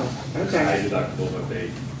 Oh, It's okay. high deductible, but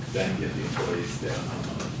they then get the employees down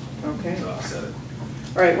on Okay. to offset it.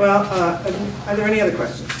 All right, well, are there any other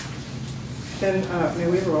questions? Then, may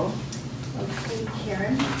we have a roll? Okay,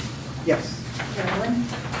 Karen, Yes. Carolyn.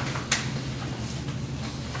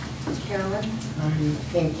 Carolyn, I'm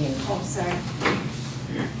thinking. oh, sorry.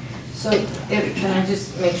 So can I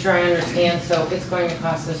just make sure I understand? So it's going to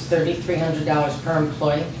cost us $3,300 per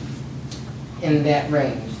employee in that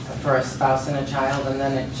range for a spouse and a child, and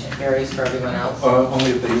then it varies for everyone else?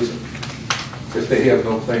 Only if they use it. If they have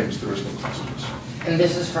no claims, there is no consequence. And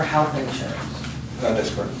this is for health insurance? That's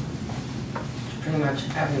correct. Pretty much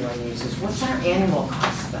everyone uses. What's our annual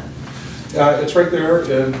cost then? It's right there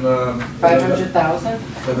in... 500,000?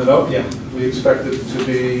 In the note, yeah. We expect it to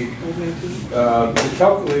be, we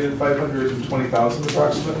calculated 520,000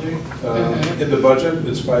 approximately. In the budget,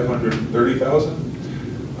 it's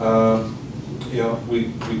 530,000.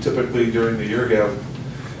 We typically during the year have,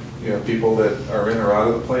 people that are in or out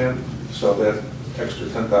of the plan. So that extra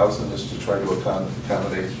 10,000 is to try to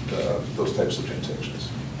accommodate those types of transactions.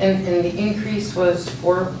 And the increase was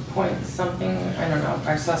 4 point something, I don't know,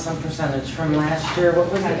 I saw some percentage from last year. What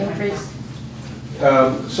was the increase?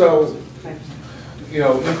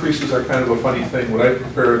 Increases are kind of a funny thing. What I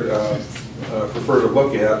prefer to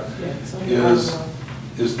look at is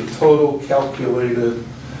the total calculated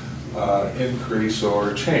increase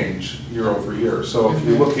or change year over year. So if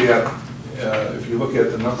you look at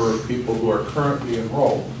the number of people who are currently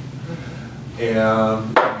enrolled,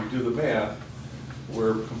 and you do the math,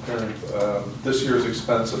 we're comparing this year's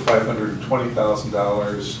expense of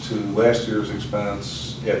 $520,000 to last year's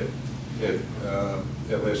expense at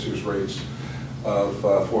last year's rates of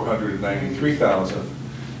 $493,000,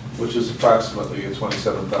 which is approximately a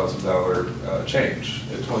 $27,000 change.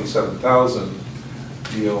 At $27,000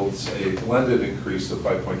 yields a blended increase of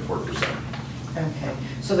 5.4%. Okay,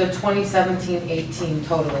 so the 2017-18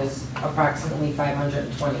 total is approximately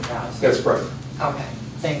 520,000? That's correct. Okay,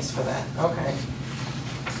 thanks for that, okay.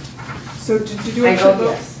 So did you I actually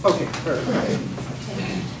vote yes. Okay, all right.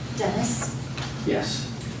 Okay. Dennis, Yes.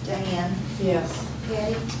 Diane, Yes.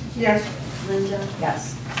 Patty, Yes. Linda.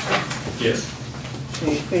 Yes. Yes.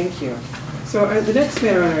 Okay, thank you. So the next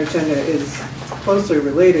matter on our agenda is closely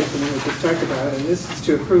related to the one we just talked about, and this is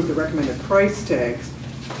to approve the recommended price tags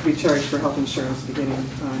to be charged for health insurance beginning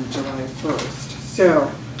on July 1st.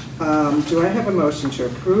 So, do I have a motion to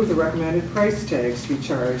approve the recommended price tags to be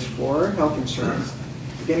charged for health insurance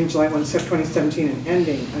beginning July 1, 2017 and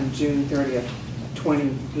ending on June 30th,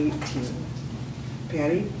 2018?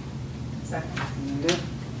 Patty? Second. Linda? Okay.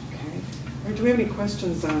 All right, do we have any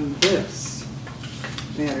questions on this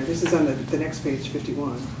matter? This is on the next page,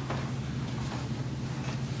 51.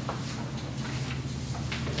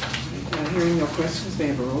 Hearing no questions, may I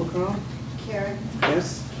have a roll call? Karen?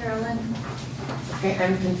 Yes? Carolyn? Okay,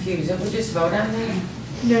 I'm confused. Did we just vote on that?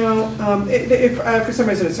 No, if, for some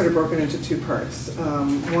reason it's sort of broken into two parts.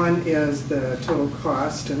 One is the total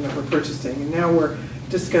cost and that we're purchasing, and now we're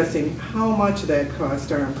discussing how much of that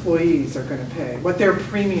cost our employees are going to pay, what their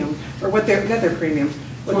premium, or what their, not their premium,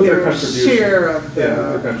 what their contribution. share of Yeah, the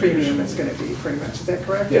their contribution. premium is going to be, pretty much. Is that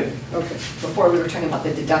correct? Yeah. Okay. Before we were talking about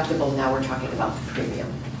the deductible, now we're talking about the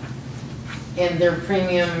premium. And their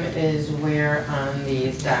premium is where on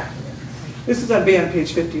these documents? This is on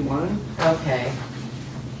page 51. Okay.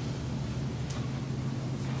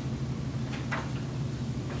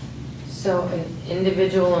 So an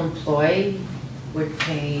individual employee would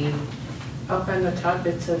pay Up on the top,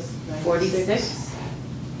 it says 46?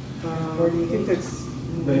 I think that's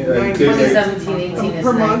They- 2017, 18 is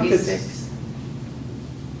per month, it's- 96.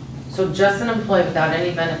 So just an employee without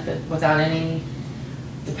any benefit, without any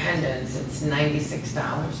dependents, it's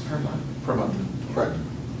 $96 per month. Per month, correct.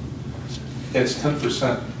 It's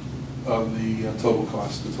 10% of the total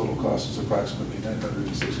cost. The total cost is approximately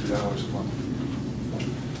 $960 a month.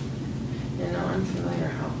 You know, I'm familiar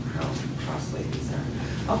how costly these are.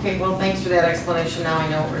 Okay, well, thanks for that explanation. Now I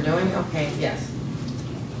know what we're doing. Okay, yes.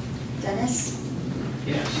 Dennis?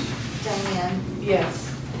 Yes. Diane?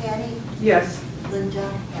 yes. Patty? Yes.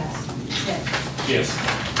 Linda? Yes. Ted? Yes.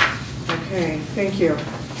 Okay, thank you.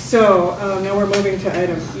 So now we're moving to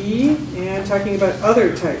item E and talking about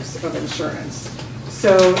other types of insurance.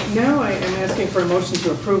 So now I am asking for a motion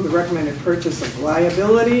to approve the recommended purchase of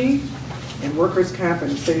liability and workers'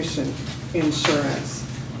 compensation insurance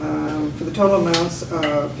for the total amounts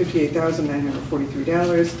of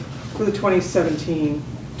 $58,943 for the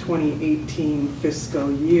 2017-2018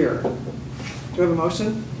 fiscal year. Do you have a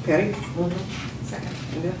motion? Patty? Second.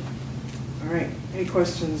 Linda? All right, any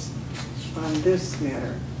questions on this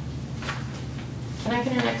matter? Can I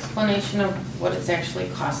get an explanation of what it's actually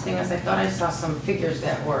costing us? I thought I saw some figures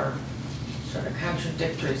that were sort of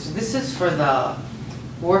contradictory. So this is for the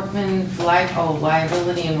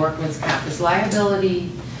liability and workman's comp. Is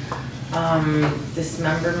liability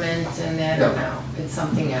dismemberment and that or no? It's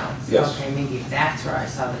something else? Yes. Okay, maybe that's where I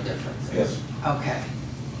saw the differences. Yes. Okay.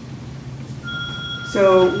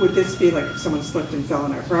 So would this be like if someone slipped and fell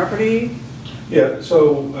on our property? Yeah,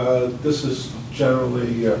 so this is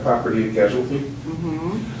generally property and casualty.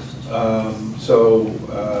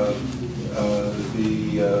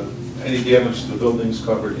 Any damage to the building's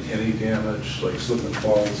covered, any damage like slip and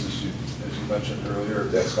falls, as you mentioned earlier,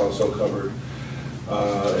 that's also covered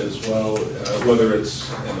as well, whether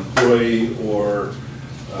it's an employee or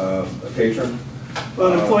a patron.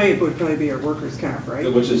 Well, an employee would probably be our workers' comp,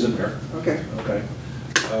 right? Which is in there. Okay. Okay.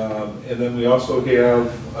 And then we also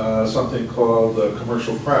have something called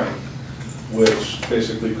commercial crime, which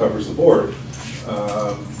basically covers the board.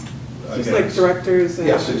 Just like directors and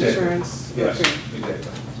Yes, exactly. insurance? Yes, Okay.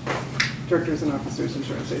 exactly. Directors and officers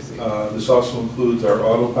insurance, I see. This also includes our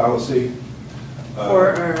auto policy. For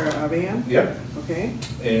our van? Yeah. Okay.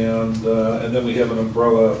 And then we have an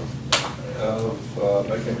umbrella of,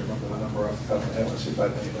 I can't remember the number off the top of my head, let's say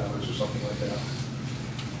 $5 million or something like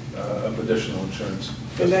that, of additional insurance.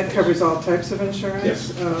 And that covers all types of insurance? Yes.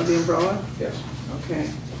 The umbrella? Yes. Okay.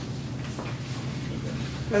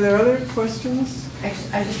 Are there other questions?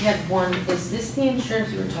 Actually, I just had one. Is this the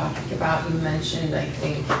insurance we were talking about? You mentioned, I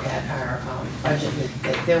think, at our budget,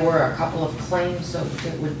 that there were a couple of claims, so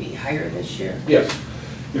it would be higher this year? Yes.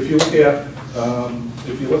 If you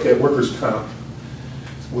look at workers' comp,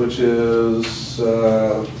 which is, I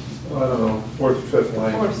don't know, fourth or fifth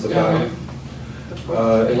line from the bottom,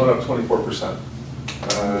 it went up 24%.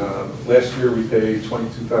 Last year we paid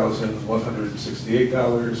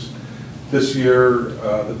 $22,168. This year,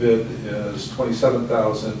 the bid is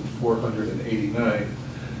 $27,489.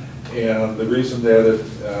 And the reason that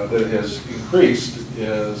it has increased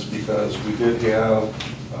is because we did have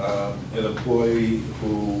an employee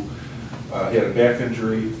who had a back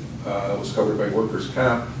injury, was covered by workers'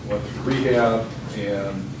 comp, went through rehab,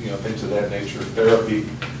 and things of that nature, therapy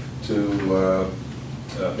to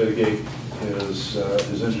mitigate his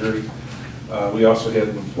injury. We also had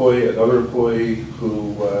another employee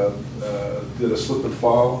who did a slip and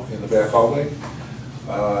fall in the back hallway.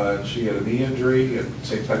 She had a knee injury and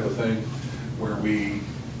same type of thing, where we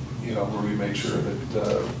made sure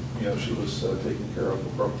that she was taken care of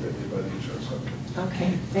appropriately by the insurance company.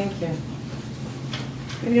 Okay, thank you.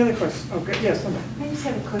 Any other questions? Oh, good, yes, Linda. I just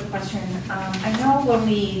have a quick question. I know when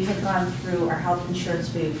we had gone through our health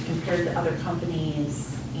insurance, we've compared to other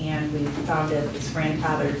companies, and we found that this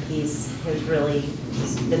grandfather piece has really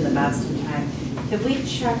just been the best in time. Have we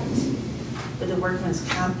checked with the workman's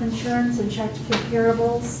comp insurance and checked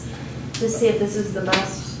comparables to see if this is the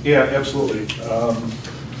best? Yeah, absolutely.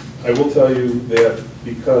 I will tell you that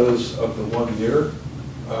because of the 1 year,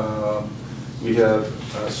 we have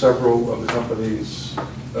several of the companies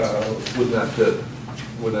would not bid,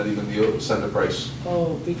 would not even be able to send a price.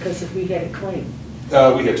 Oh, because if we had a claim.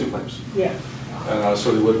 We had 2 claims. Yeah.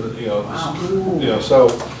 So they wouldn't, Wow. So,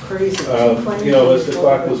 Crazy. 2 claims as the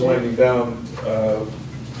clock was before. winding down,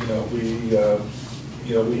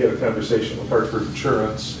 we had a conversation with Hartford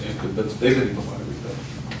Insurance and convinced, they didn't even want to rebid.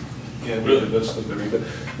 And we convinced them to rebid.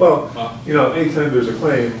 Well, anytime there's a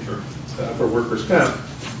claim for workers' comp,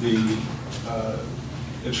 the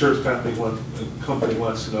insurance company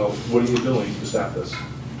wants to know, what are you doing to stop this?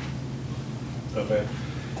 Okay.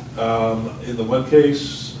 In the one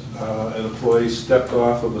case, an employee stepped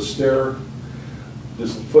off of a stair,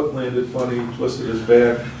 his foot landed funny, twisted his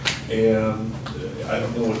back, and I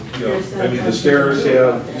don't know what, I mean, the stairs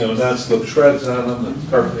have, non-slip shreds on them, and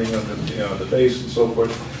carpeting on the base and so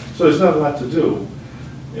forth. So there's not a lot to do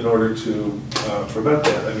in order to prevent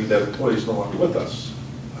that. I mean, that employee's no longer with us.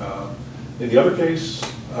 In the other case,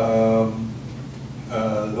 the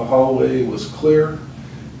hallway was clear,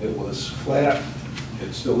 it was flat,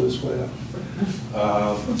 it still is flat.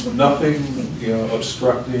 Nothing,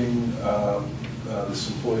 obstructing this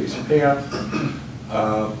employee's path.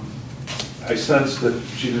 I sensed that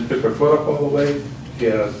she didn't pick her foot up all the way,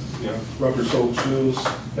 had, rubber-soled shoes,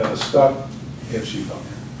 kind of stuck, and she fell.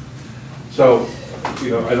 So,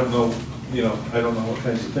 I don't know what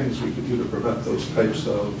kinds of things we could do to prevent those types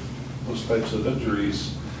of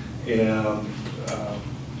injuries. And,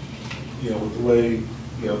 with the way,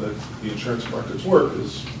 that the insurance markets work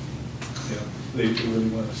is, they really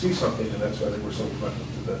want to see something, and that's why they were so reluctant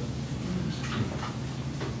to bid.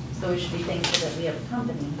 So we should be thankful that we have a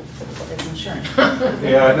company that's insurance.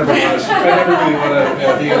 Yeah, I never really want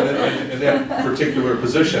to be in that particular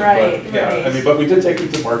position. Right, but, yeah, right. I mean, but we did take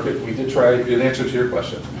it to market. We did try, in answer to your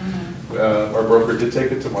question, our broker did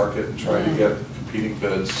take it to market and try to get competing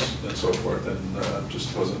bids and so forth, and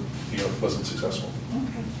just wasn't successful.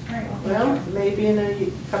 Okay, all right. Well, maybe in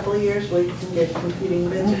a couple of years we can get competing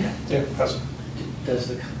bids. Yeah, possibly. Does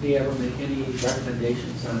the company ever make any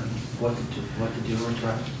recommendations on what to do or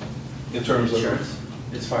try? In terms of insurance,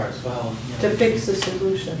 as far as To fix the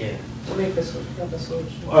solution. Yeah. To make a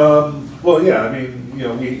solution. Well, yeah, I mean,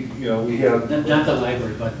 we have not the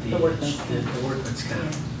library, but the workman's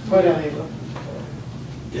comp. What are they?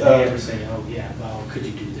 Did they ever say, oh yeah, well, could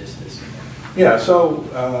you do this, and that? Yeah, so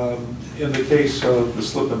in the case of the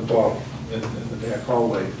slip and fall in the back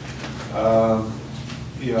hallway,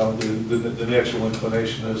 the natural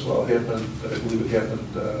inclination is, well, it happened, I believe it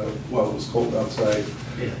happened while it was cold outside.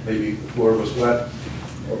 Yeah. Maybe the floor was wet,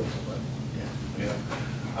 or it was wet. Yeah.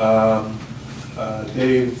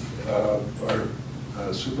 Dave, our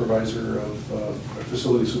supervisor our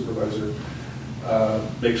facility supervisor,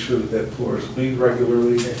 make sure that floor is cleaned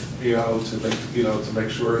regularly, to make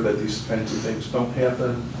sure that these kinds of things don't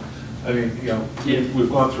happen. I mean,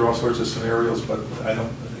 we've gone through all sorts of scenarios, but I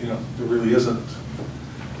don't, there really isn't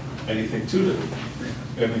anything to it.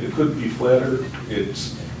 I mean, it could be flatter.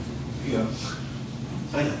 It's,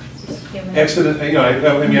 I know. accident. I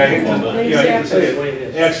hate to say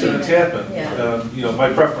it. Accidents happen. Yeah.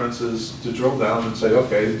 My preference is to drill down and say,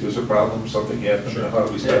 okay, there's a problem, something happened, and how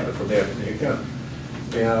do we stop it from happening again?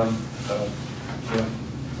 And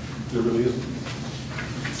there really isn't.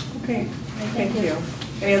 Okay, thank you.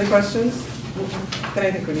 Any other questions? Then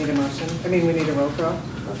I think we need a motion. We need a roll call.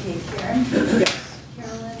 Okay, Karen? Yes.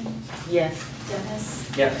 Carolyn? Yes.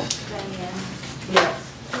 Dennis? Yes. Diane? Yes.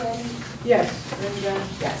 Patty? Yes. Linda?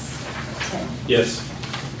 Yes. Tim? Yes.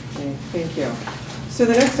 Okay, thank you. So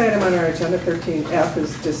the next item on our agenda, 13F,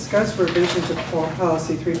 is discuss revision to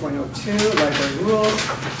policy 3.02, library rules.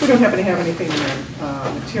 We don't happen to have anything in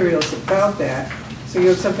our materials about that. So you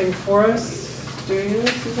have something for us, do you,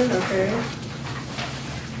 Susan? Okay.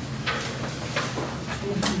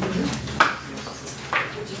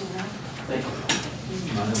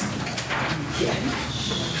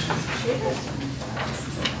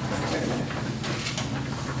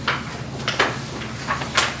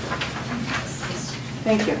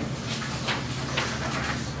 Thank you.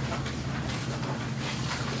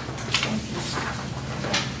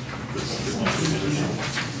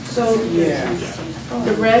 So,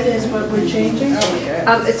 the red is what we're changing?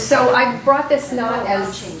 So I brought this not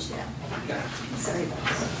as, Change that. Sorry about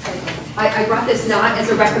that. I brought this not as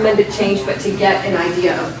a recommended change, but to get an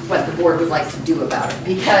idea of what the board would like to do about it.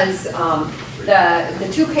 Because the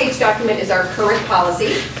two-page document is our current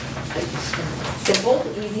policy. Simple,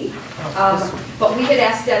 easy. But we had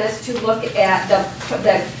asked Dennis to look at the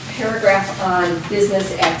paragraph on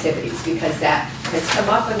business activities, because that has come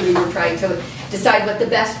up and we were trying to decide what the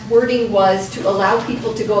best wording was to allow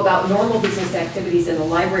people to go about normal business activities in the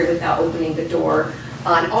library without opening the door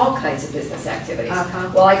on all kinds of business activities.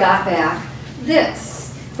 Well, I got back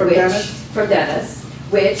this. From Dennis? From Dennis,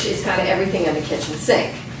 which is kind of everything in the kitchen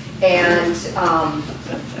sink. And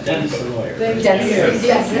Dennis the lawyer. Dennis,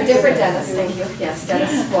 yes, a different Dennis, thank you. Yes,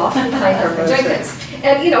 Dennis Wolf and Heiner Jenkins.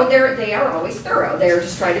 And you know, they are always thorough. They're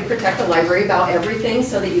just trying to protect the library about everything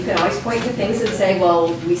so that you can always point to things and say,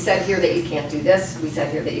 well, we said here that you can't do this, we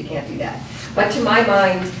said here that you can't do that. But to my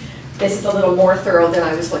mind, this is a little more thorough than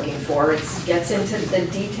I was looking for. It gets into the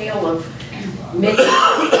detail of mixed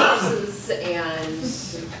courses and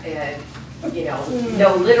you know,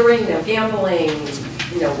 no littering, no gambling,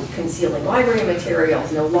 you know, concealing library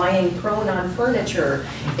materials, no lying prone on furniture.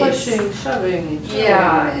 Pushing, shoving.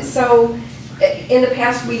 Yeah, so in the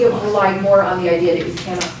past we have relied more on the idea that you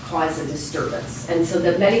cannot cause a disturbance. And so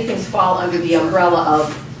that many things fall under the umbrella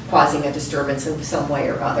of causing a disturbance in some way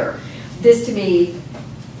or other. This to me,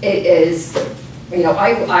 it is, you know,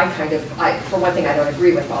 for one thing, I don't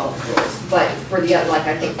agree with all of the rules, but for the other, like,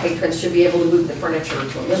 I think patrons should be able to move the furniture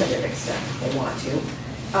to a limited extent if they want to.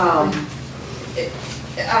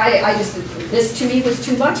 I just, this to me was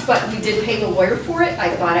too much, but we did pay the lawyer for it. I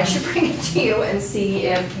thought I should bring it to you and see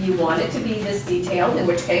if you want it to be this detailed, in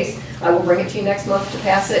which case I will bring it to you next month to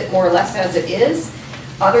pass it more or less as it is.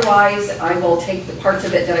 Otherwise, I will take the parts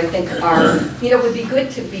of it that I think are, you know, would be good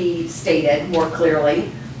to be stated more clearly.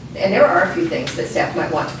 And there are a few things that staff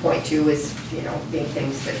might want to point to as, you know, being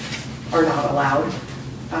things that are not allowed.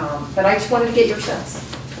 But I just wanted to get your sense.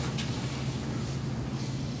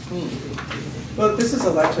 Well, this is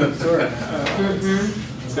a lot to absorb.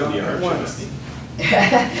 It's going to be hard.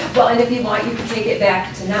 Well, and if you want, you can take it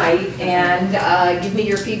back tonight and give me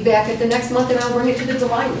your feedback at the next month, and I'll bring it to the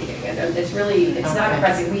July meeting. And it's really, it's not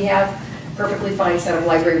pressing. We have a perfectly fine set of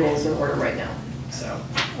library rules in order right now. So.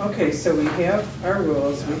 Okay, so we have our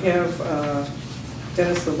rules. We have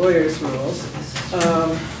Dennis the lawyer's rules.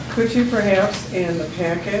 Could you perhaps in the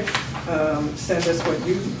packet send us what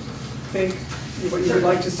you think, what you would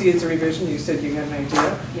like to see as a revision? You said you had an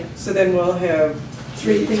idea. Yeah. So then we'll have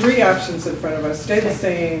three options in front of us. Stay the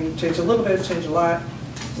same, change a little bit, change a lot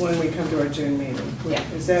when we come to our June meeting. Yeah.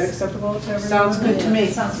 Is that acceptable to everyone? Sounds good to me,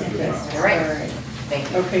 sounds fantastic. All right. Thank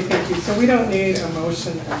you. Okay, thank you. So we don't need a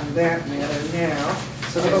motion on that matter now.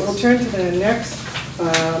 So but we'll turn to the next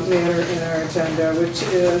matter in our agenda, which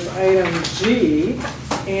is item G.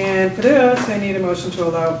 And for this, I need a motion to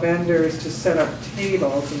allow vendors to set up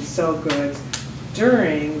tables and sell goods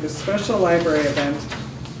during the special library event,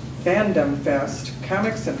 Fandom Fest,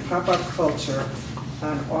 Comics and Pop-Up Culture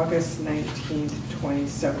on August 19th,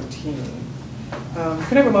 2017. Could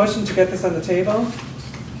I have a motion to get this on the table?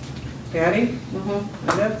 Patty?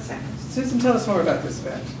 Linda? Susan, tell us more about this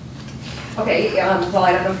event. Okay, well,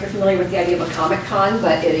 I don't know if you're familiar with the idea of a Comic-Con,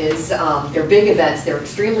 but it is, they're big events. They're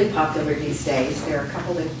extremely popular these days. There are a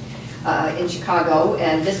couple in Chicago,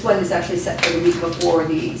 and this one is actually set for the week before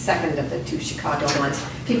the second of the two Chicago ones.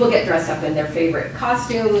 People get dressed up in their favorite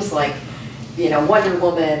costumes, like, you know, Wonder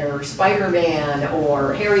Woman or Spider-Man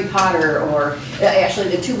or Harry Potter, or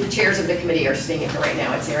actually the two chairs of the committee are sitting here right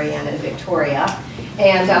now. It's Ariane and Victoria.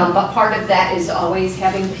 And but part of that is always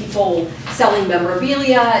having people selling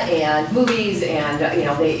memorabilia and movies, and you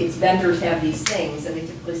know, it's vendors have these things, and they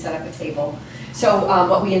typically set up a table. So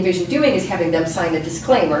what we envision doing is having them sign a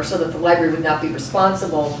disclaimer so that the library would not be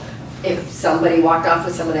responsible if somebody walked off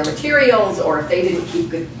with some of their materials, or if they didn't keep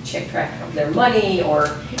good track of their money, or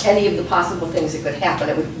any of the possible things that could happen.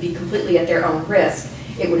 It would be completely at their own risk.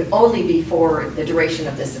 It would only be for the duration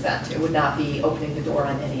of this event. It would not be opening the door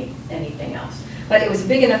on anything else. But it was a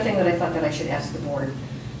big enough thing that I thought that I should ask the board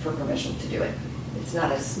for permission to do it. It's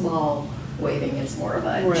not a small waving, it's more of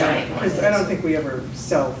a giant one. Because I don't think we ever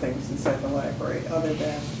sell things inside the library other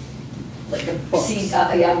than like a book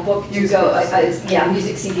to go,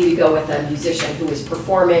 music CD to go with a musician who is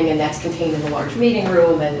performing, and that's contained in the large meeting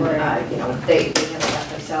room, and you know, they handle that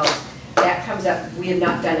themselves. That comes up. We have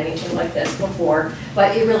not done anything like this before,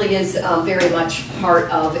 but it really is very much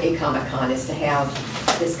part of a Comic-Con is to have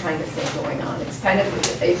this kind of thing going on. It's kind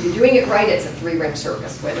of, if you're doing it right, it's a three-ring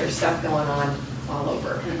circus where there's stuff going on all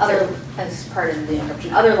over. As part of the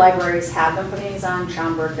interruption, other libraries have been putting these on.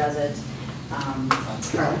 Schaumburg does it.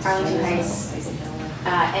 Arlington Heights,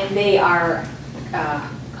 and they are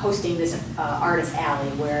hosting this artist alley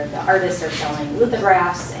where the artists are selling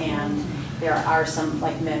lithographs, and there are some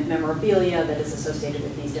like memorabilia that is associated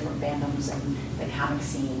with these different fandoms and the comic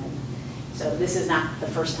scene. And so this is not the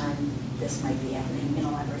first time this might be happening in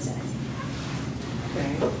a library setting.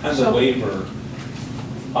 As a waiver,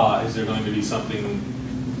 is there going to be something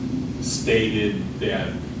stated that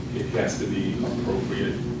it has to be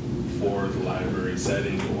appropriate for the library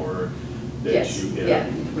setting, or that Yes, you have? yeah,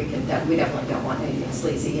 we definitely don't want anything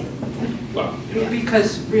sleazy. Well,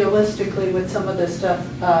 Because realistically, with some of the stuff,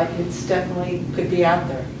 it's definitely could be out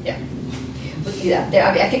there. Yeah. Yeah,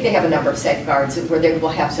 I mean, I think they have a number of safeguards where they will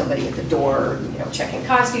have somebody at the door, checking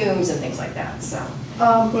costumes and things like that, so.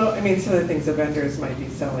 Well, I mean, some of the things the vendors might be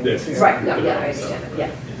selling Yes. too. Right, no, yeah, I understand it,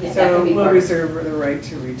 yeah. Yeah, that So can be we'll part of- reserve the right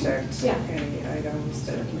to reject Yeah. any items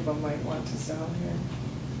that people might want to sell here.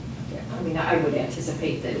 Yeah, I mean, I would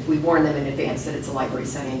anticipate that if we warn them in advance that it's a library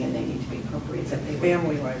setting and they need to be appropriate, that they would.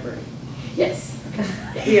 Family library. Yes.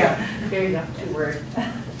 Yeah. There you go, good word.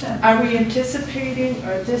 Are we anticipating,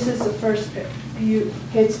 or this is the first,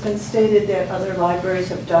 it's been stated that other libraries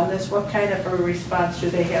have done this. What kind of a response do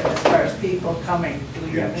they have as far as people coming? Do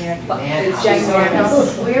we have any? It's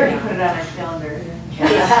ginormous. We already put it on our calendar.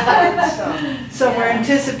 So we're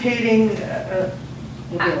anticipating,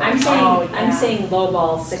 I'm saying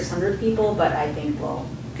lowball 600 people, but I think we'll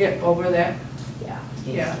get over that? Yeah.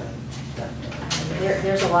 Yeah.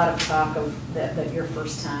 There's a lot of talk of that your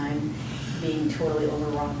first time being totally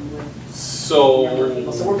overrun with number of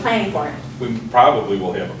people, so we're planning for it. We probably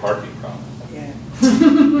will have a parking problem. Yeah.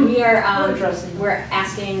 We are, we're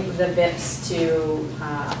asking the VIPs to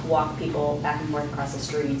walk people back and forth across the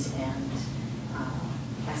street and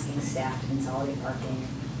asking staff to consolidate parking.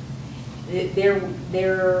 There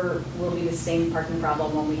will be the same parking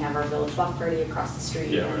problem when we have our village block party across the street.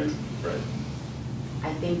 Yeah, and right.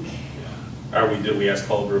 I think. Did we ask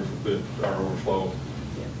Culver if our overflow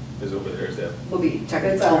is over there, is that? We'll be checking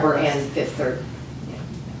It's Culver ours. and Fifth Third.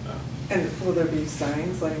 And will there be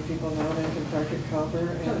signs letting people know they can park at Culver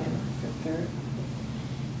and Fifth Third?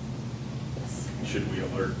 Should we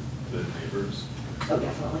alert the neighbors? Oh,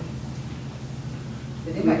 definitely.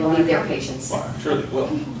 We will need their patience. Well, I'm sure they will.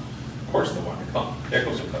 Of course they want to come.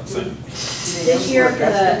 Echoes will come soon. This year for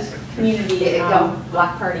the community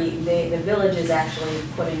block party, the village is actually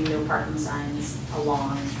putting no parking signs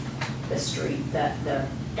along the street, the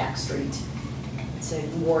back street, to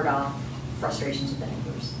ward off frustrations with the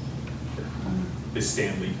neighbors. Is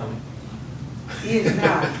Stan Lee coming? He is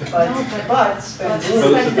not, but Sven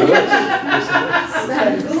Oh,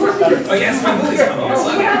 yes, my movie's coming.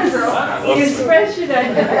 The expression I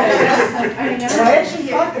know. I actually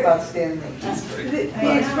talked about Stanley.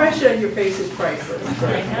 The expression on your face is priceless.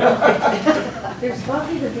 I know. There's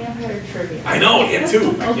Buffy the Vampire Trivia. I know, him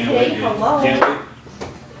too. I can't Okay, wait. hello. Can't wait.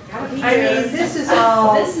 I mean, this is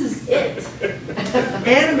all This is it.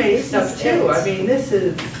 anime stuff too. I mean, this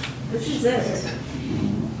is it.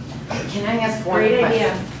 Can I ask one Great question?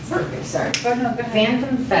 idea. Okay, sorry.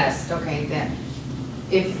 Phantom Fest, okay, then.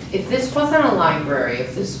 If this wasn't a library,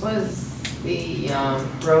 if this was the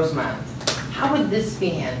Rosemont, how would this be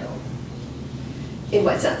handled? In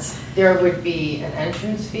what sense? There would be an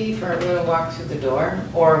entrance fee for everyone to walk through the door?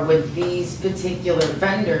 Or would these particular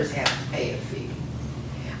vendors have to pay a fee?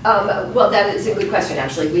 Well, that is a good question,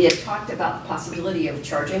 actually. We had talked about the possibility of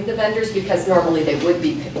charging the vendors because normally they would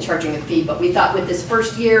be charging a fee, but we thought with this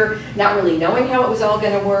first year, not really knowing how it was all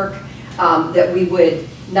going to work, that we would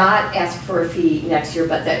not ask for a fee next year,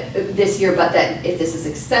 but that this year, but that if this is a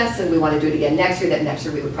success and we want to do it again next year, that next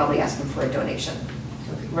year we would probably ask them for a donation.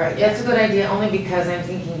 Right, that's a good idea, only because I'm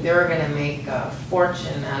thinking they're gonna make a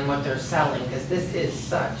fortune on what they're selling, because this is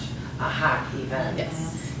such a hot event.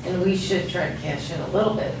 Yes. And we should try to cash in a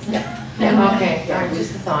little bit. Yeah. Okay, all right,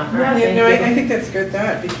 just a thought. All right, Yeah, thank no, you. I think that's a good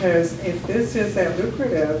thought, because if this is that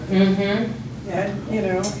lucrative, and, you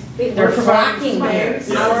know. They're we're providing flocking space.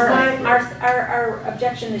 there. Our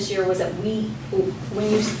objection this year was that when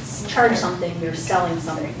you charge something, you're selling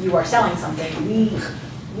something, you are selling something.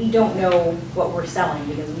 We don't know what we're selling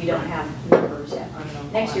because we don't have numbers yet.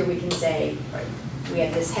 Next year, we can say, we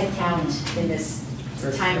have this head count in this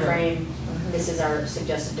time frame. This is our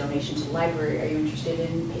suggested donation to the library. Are you interested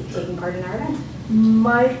in taking part in our event?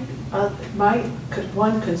 my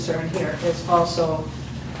one concern here is also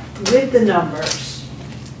with the numbers,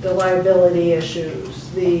 the liability issues,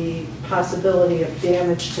 the possibility of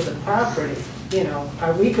damage to the property. You know,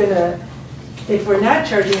 are we gonna, if we're not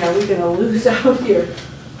charging, are we gonna lose out here?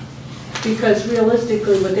 Because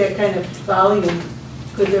realistically, with that kind of volume,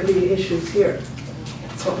 could there be issues here?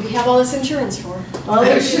 That's what we have all this insurance for. Well,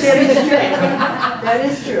 that is true. That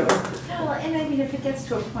is true. Well, and I mean, if it gets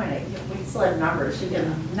to a point, we still have numbers, you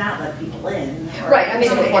can not let people in. or Right, I mean,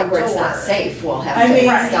 to the something point where it's door. not safe, we'll have I to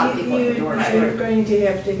mean, stop people at the door. you're going to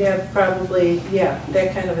have probably, yeah,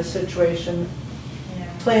 that kind of a situation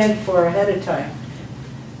planned for ahead of time.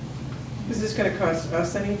 Is this gonna cost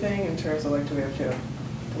us anything in terms of like, do we have to have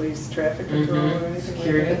police traffic control or anything like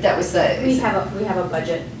that? But that was the. We have a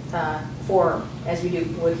budget for, as we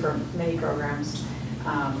would for many programs.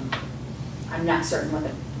 I'm not certain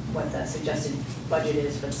what the suggested budget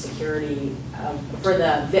is for the security, for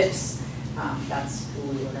the VIPs. That's who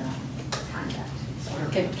we were gonna contact. So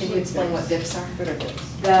Can you explain what VIPs are?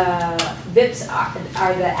 the VIPs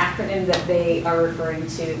are the acronym that they are referring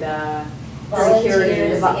to, the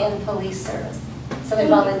security. Volunteers in police service. So they're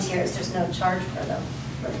volunteers, there's no charge for them.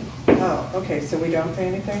 Oh, okay, so we don't pay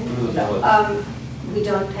anything? We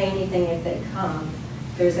don't pay anything if they come.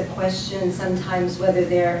 There's a question sometimes whether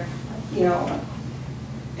they're, they're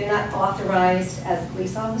not authorized as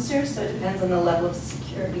police officers, so it depends on the level of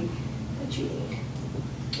security that you need.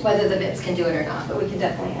 Whether the VIPs can do it or not, but we can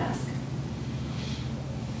definitely ask.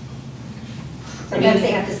 Sometimes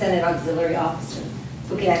they have to send an auxiliary officer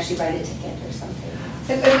who can actually write a ticket or something.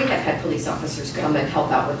 And we have had police officers come and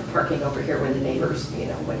help out with the parking over here when the neighbors,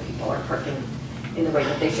 when people are parking in the way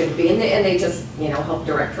that they should be. And they just, help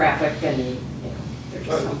direct traffic and, they're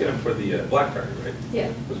just. Looking up for the black card, right?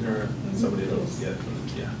 Yeah. Wasn't there somebody else? Yeah.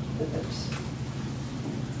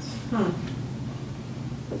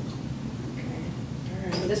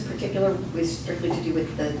 So this particular was strictly to do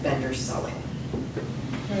with the vendors selling.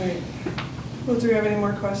 All right. Well, do we have any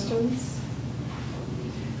more questions?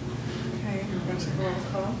 Okay, what's the roll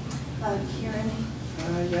call? Kieran?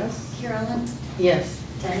 Yes? Carolyn? Yes.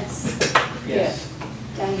 Dennis? Yes.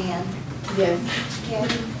 Diane? Yes.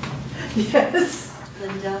 Kathy? Yes.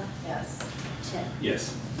 Linda? Yes. Tim?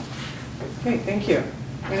 Yes. Okay, thank you.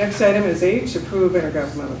 Our next item is H, approve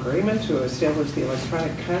intergovernmental agreement to establish the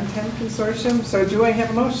electronic content consortium. So do I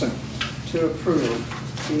have a motion to approve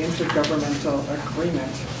the intergovernmental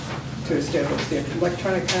agreement to establish the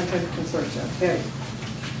electronic content consortium? Patty?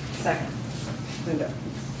 Second. Linda?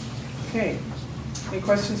 Okay. Any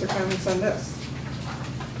questions or comments on this?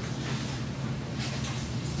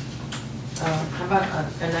 How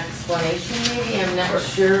about an explanation maybe? I'm not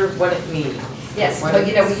sure what it means. Yes, What well,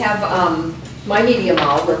 it- we have My Media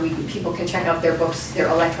Mall where people can check out their books, their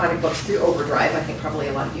electronic books through Overdrive. I think probably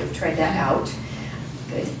a lot of you have tried that out.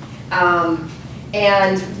 Good.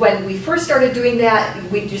 And when we first started doing that,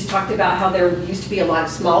 we just talked about how there used to be a lot of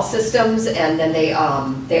small systems and then they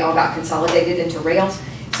all got consolidated into Rails.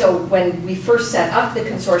 So when we first set up the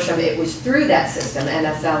consortium, it was through that system,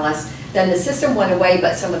 NSLS. Then the system went away,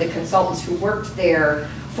 but some of the consultants who worked there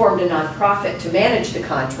formed a nonprofit to manage the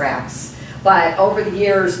contracts. But over the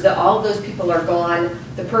years, all of those people are gone.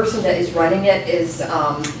 The person that is running it is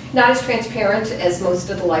not as transparent as most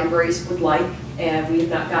of the libraries would like, and we have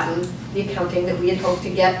not gotten the accounting that we had hoped to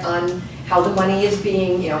get on how the money is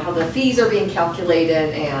being, how the fees are being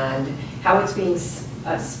calculated and how it's being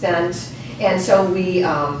spent. And so we,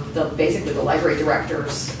 basically the library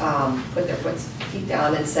directors put their feet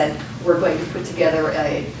down and said, we're going to put together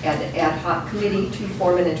an ad hoc committee to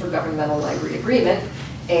form an intergovernmental library agreement.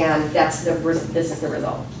 And this is the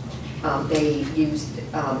result. They used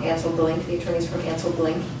Ansel Blink, the attorneys from Ansel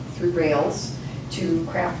Blink through Rails to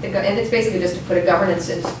craft and it's basically just to put a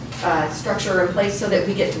governance structure in place so that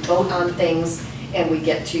we get to vote on things and we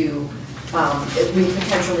get to, we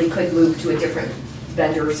potentially could move to a different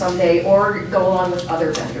vendor someday or go along with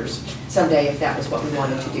other vendors someday if that was what we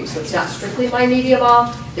wanted to do. So it's not strictly My Media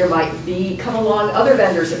Mall. There might come along other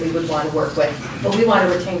vendors that we would want to work with, but we want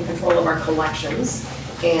to retain control of our collections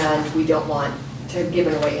and we don't want to give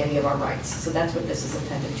away any of our rights. So that's what this is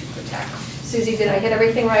intended to protect. Susie, did I get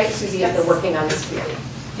everything right? Susie has been working on this committee.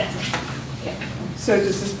 Yes. Okay. So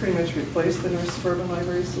does this pretty much replace the North Suburban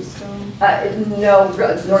Library System? No,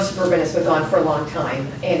 North Suburban has been gone for a long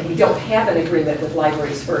time, and we don't have an agreement with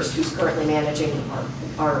Libraries First, who's currently managing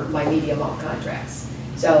our My Media Mall contracts.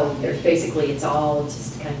 So there's basically, it's all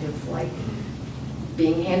just kind of like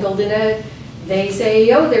being handled they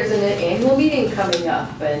say, oh, there's an annual meeting coming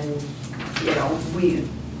up, and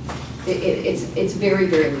it's very,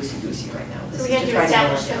 very loosey-goosey right now. So we have to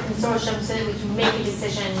establish a consortium so that we can make a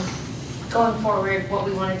decision going forward, what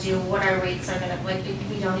we want to do, what our rates are going to,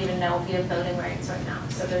 we don't even know if we have voting rights right now.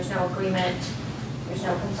 So there's no agreement, there's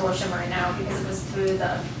no consortium right now because it was through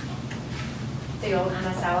the old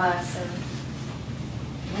NSLS and.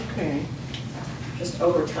 Okay. Just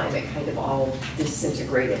over time, it kind of all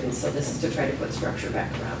disintegrated, and so this is to try to put structure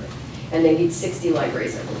back around it. And they need 60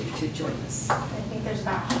 libraries, I believe, to join this. I think there's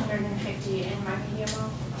about 150 in My Media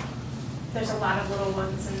Mall. there's a lot of little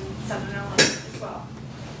ones in Southern Illinois as well.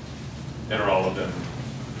 And are all of them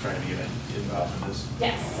trying to get involved in this?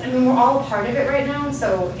 Yes, I mean, we're all a part of it right now,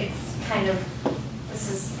 so it's kind of, this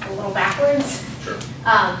is a little backwards. Sure.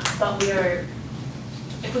 But we are,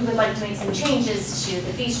 if we would like to make some changes to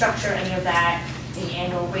the fee structure, any of that, the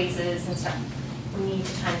annual raises and stuff, we need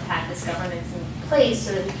to kind of have this governance in place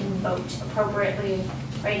so that we can vote appropriately.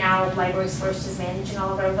 Right now, Libraries First is managing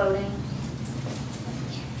all of our voting.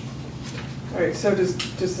 All right, so does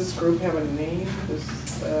this group have a name?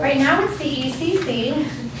 Right now, it's the ECC,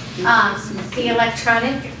 the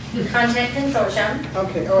Electronic Content Consortium.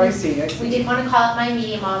 Okay, oh, I see. We did want to call it My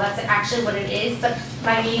Media Mall, that's actually what it is, but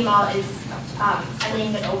My Media Mall is a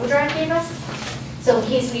name that Overdrive gave us. So in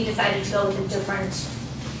case we decided to go with a different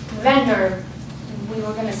vendor, we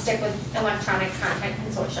were going to stick with Electronic Content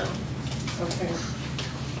Consortium. Okay.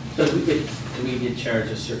 So do we get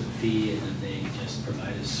charged a certain fee and then they just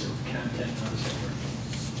provide us certain content? How does that work?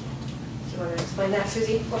 Do you want to explain that,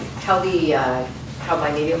 Susie? How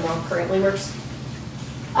My Media Mall currently works?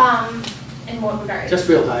 In what regard? Just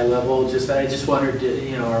real high level, I just wondered,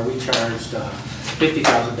 are we charged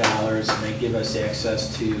 $50,000 and they give us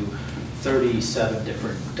access to 37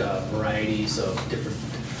 different varieties of different.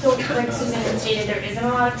 So like Susan stated, there isn't a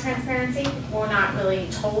lot of transparency. We're not really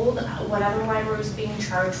told what other libraries are being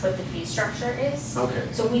charged, what the fee structure is. Okay.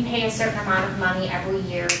 So we pay a certain amount of money every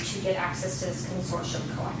year to get access to this consortium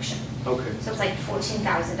collection. Okay. So it's like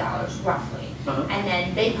 $14,000 roughly. Uh-huh. And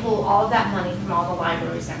then they pull all of that money from all the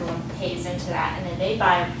libraries, everyone pays into that, and then they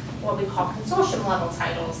buy what we call consortium level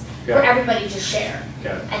titles for everybody to share.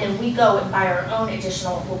 Got it. And then we go and buy our own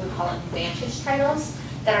additional, what we call advantage titles,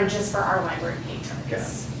 that are just for our library patrons. Got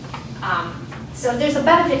it. So there's a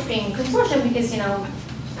benefit to being a consortium because,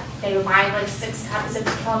 they would buy like 6 copies of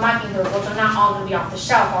To Kill a Mockingbird. Well, they're not all going to be off the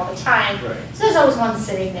shelf all the time. Right. So there's always one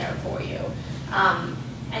sitting there for you.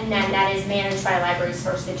 And then that is managed by Libraries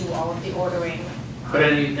First. They do all of the ordering. But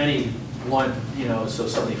any one, so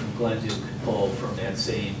somebody from Glendale could pull from that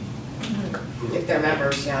same. If they're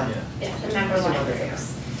members, yeah. Yeah, the member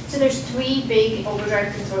libraries. So there's 3 big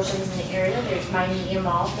Overdrive consortiums in the area. There's My Media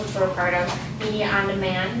Mall, which we're a part of, Media on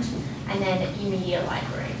Demand, and then eMedia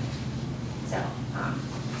Library. So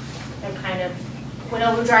they're kind of, when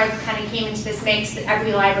Overdrive kind of came into this mix,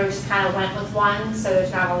 every library just kind of went with one, so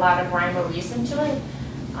there's not a lot of rhyme or reason to it.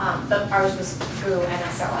 But ours was through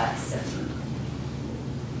NSLS. And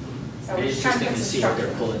so we're It's just trying interesting to put see some what they're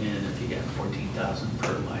structure. pulling in if you get 14,000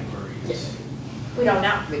 per library. We don't know.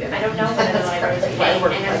 I don't know what other That's libraries probably pay, why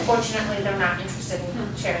we're and like- unfortunately, they're not interested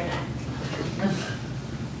in sharing that.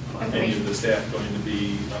 Any of the staff going to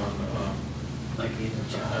be on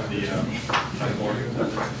the board?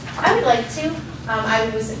 I would like to. I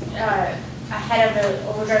was head of the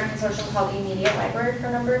Overdrive consortium called eMedia Library for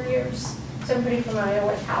a number of years, so I'm pretty familiar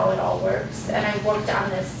with how it all works. And I worked on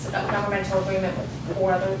this governmental agreement with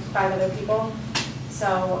 5 other people.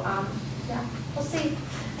 So yeah, we'll see.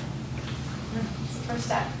 It's the first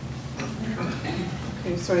step.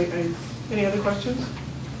 Okay, so any other questions?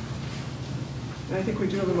 I think we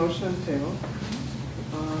do have a motion on the table.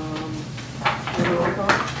 Roll call?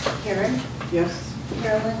 Karen? Yes?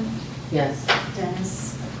 Carolyn? Yes.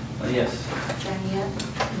 Dennis? Yes. Jania?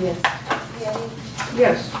 Yes. Patty?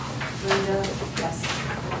 Yes. Linda? Yes.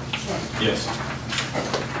 Tim? Yes.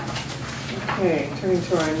 Okay, turning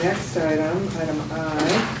to our next item, item I,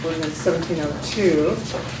 ordinance 1702.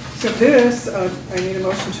 So this, I need a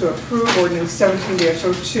motion to approve ordinance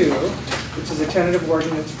 17-02, which is a tentative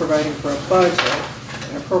ordinance providing for a budget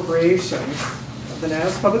and appropriations of the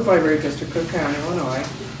Niles Public Library District, Cook County, Illinois.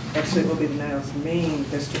 Actually, it will be the Niles Main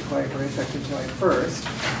District Library effective July 1st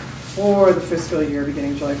for the fiscal year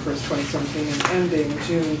beginning July 1st, 2017 and ending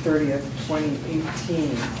June 30th,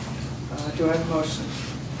 2018. Do I have a motion?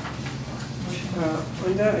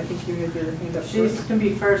 Linda, I think you had your hand up She first. can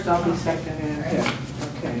be first, I'll be second. Yeah,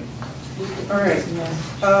 okay. All right.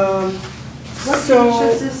 What So, page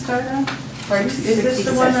does this start on? pardon? Is this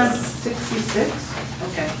the one on 66?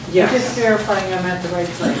 Okay. Yes. Just verifying I'm at the right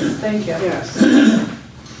place. Thank you. Yes.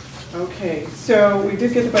 Okay, so we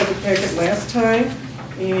did get the budget packet last time,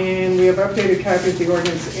 and we have updated copies of the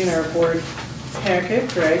ordinance in our board packet,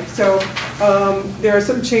 Greg. So there are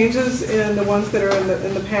some changes in the ones that are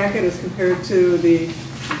in the packet as compared to the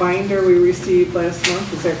binder we received last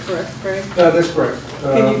month. Is that correct, Greg? That's correct.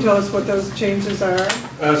 Can you tell us what those changes are?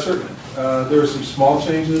 Certainly. There are some small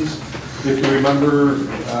changes. If you remember,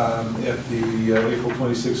 at the April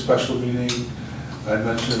 26th special meeting, I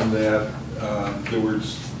mentioned that there were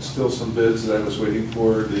still some bids that I was waiting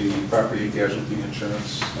for, the property and casualty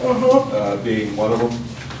insurance being one of them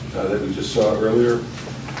that we just saw earlier.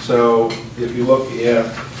 So So if you look at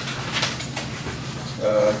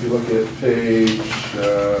page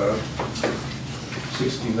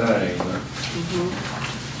 69,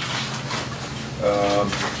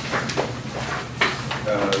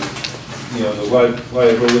 you know, the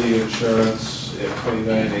liability insurance at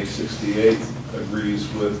 29,868 agrees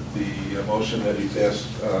with the motion that he passed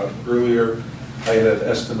earlier. I had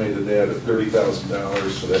estimated that at $30,000,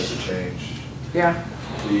 so that's a change. Yeah.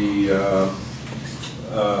 The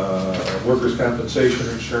workers' compensation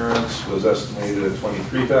insurance was estimated at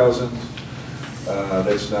 $23,000.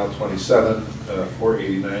 That's now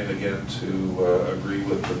 $27,489, again, to agree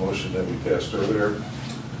with the motion that we passed earlier.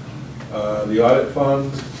 The audit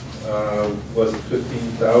fund was at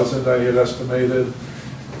 $15,000 I had estimated,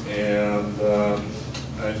 and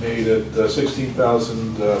I made it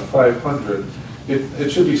 $16,500.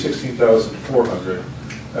 It should be $16,400,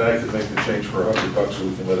 and I could make the change for $100 so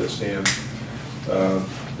we can let it stand.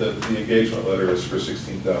 The engagement letter is for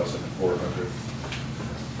 $16,400.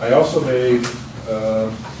 I also made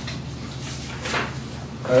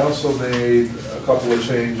a couple of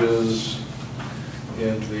changes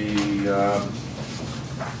in the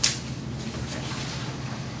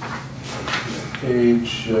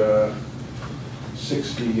page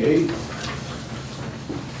 68.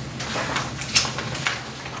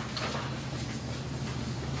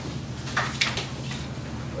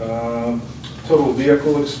 Total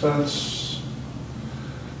vehicle expense.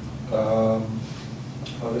 Oh,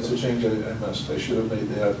 that's a change I missed. I should have made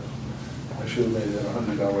that. I should have made that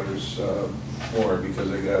 $100 more because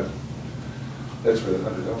I got. That's where the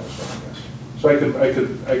 $100 from, I guess. So I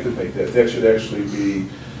could make that. That should actually be,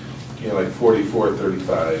 you know, like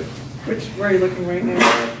 $44.35. Where are you looking right now?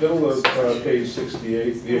 Middle of page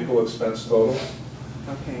 68, vehicle expense total.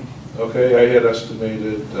 Okay. Okay, I had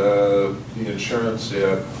estimated the insurance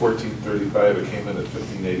at $14.35. It came in at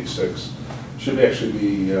 $15.86. Should actually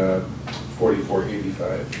be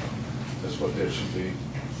 $44.85. That's what that should be.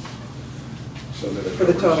 So that it for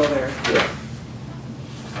the total there. Yeah.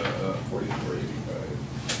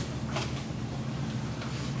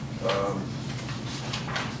 $44.85.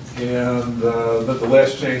 And the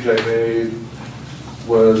last change I made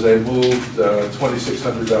was I moved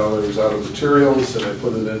 $2,600 out of materials and I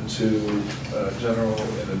put it into general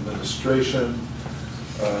and administration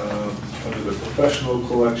under the professional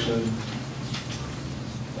collection,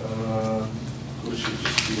 which should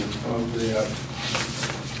just be above that.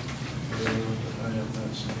 And I am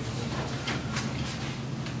not seeing that.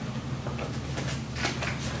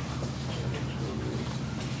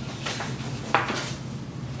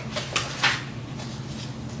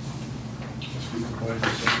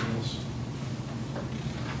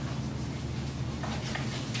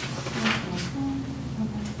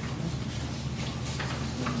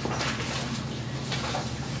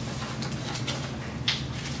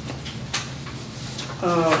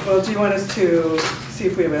 Well, do you want us to see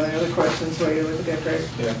if we have any other questions while you look at that, Greg?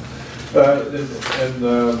 Yeah. And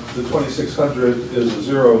the 2,600 is a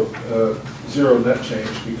zero net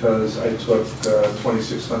change because I took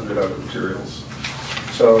 2,600 out of materials.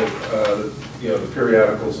 So, you know, the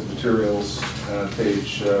periodicals and materials on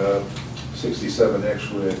page 67,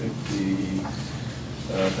 actually, I think the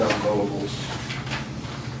downloadables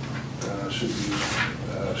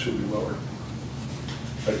should be lower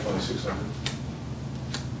by 2,600.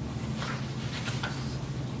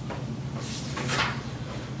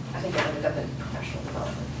 I think that ended up in professional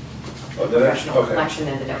development. Oh, did I? Professional Okay. collection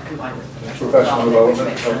ended up combined with professional Professional development, development, which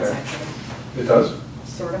makes sense, okay. actually. It does?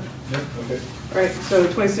 Sort of. Yeah, okay. All right, so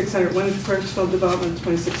 2,600 went into personal development,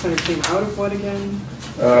 2,600 came out of what again?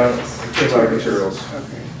 It came out of materials.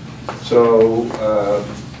 Okay. So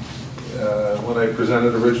when I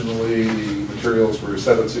presented originally, the materials were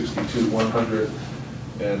 $762,100,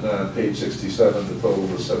 and on page 67, the total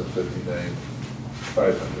was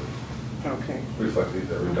 $759,500. Okay. Reflecting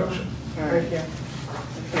the reduction. All right, yeah.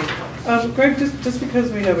 Okay. Greg, just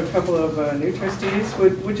because we have a couple of new trustees,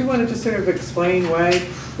 would you want to just sort of explain why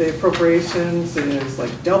the appropriations is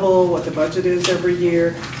like double what the budget is every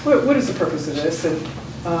year? What is the purpose of this? And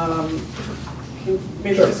can you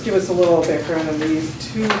maybe just give us a little background on these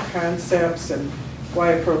two concepts and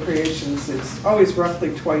why appropriations is always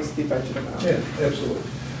roughly twice the budget amount? Yeah, absolutely.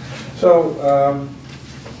 So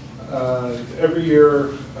every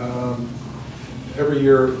year,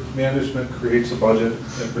 management creates a budget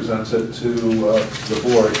and presents it to the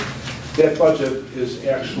board. That budget is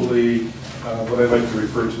actually what I like to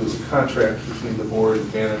refer to as a contract between the board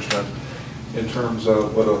and management in terms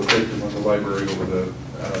of what it'll take to run the library over the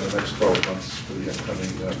next 12 months for the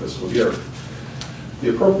upcoming fiscal year. The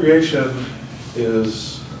appropriation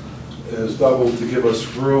is is doubled to give us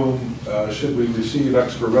room, should we receive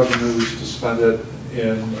extra revenues, to spend it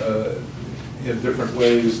in different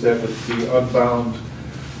ways that would be unbound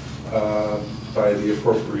by the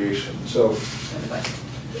appropriation. So,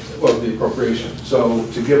 well, the appropriation. So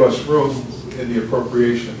to give us room in the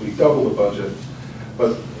appropriation, we double the budget.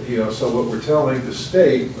 But, you know, so what we're telling the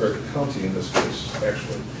state, or the county in this case,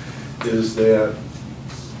 actually, is that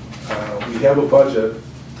we have a budget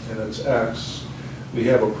and it's X. We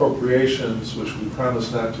have appropriations which we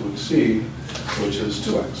promise not to exceed, which is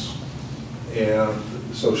 2X.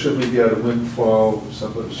 And so should we get a windfall,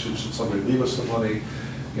 should somebody leave us the money,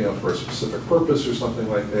 you know, for a specific purpose or something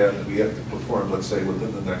like that, and we have to perform, let's say,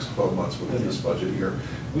 within the next 12 months, within this budget year,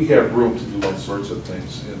 we have room to do all sorts of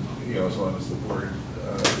things, in, you know, as long as the board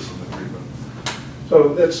is in agreement.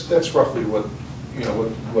 So that's roughly what, you know,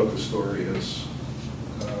 what the story is.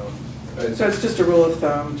 So it's just a rule of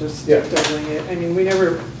thumb, just doubling it. I mean, we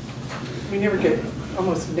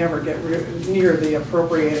almost never get near the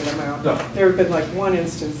appropriated amount. No. There have been like one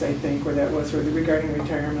instance, I think, where that was regarding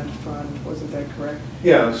retirement fund. Wasn't that correct?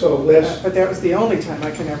 Yeah, so last... but that was the only time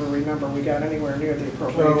I can ever remember we got anywhere near the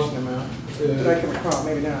appropriation amount. That I can recall,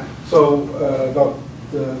 maybe not. So about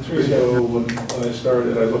 3 years ago when I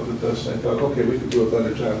started, I looked at this and I thought, okay, we could do a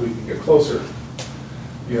better job, we can get closer,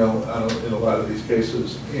 you know, in a lot of these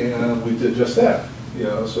cases. And we did just that, you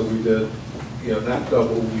know, so we did, you know, not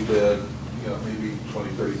double, we did, you know, maybe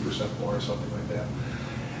 20–30% more or something like that.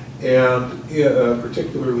 And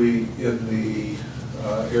particularly in the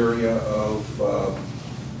area of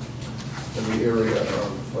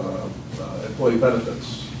employee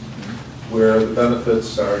benefits, where the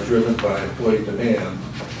benefits are driven by employee demand,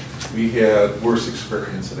 we had worse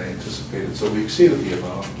experience than I anticipated. So we exceeded the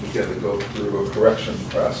amount. We had to go through a correction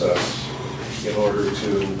process in order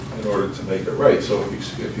to make it right. So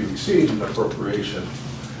if you exceed an appropriation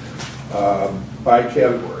by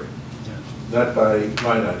category, not by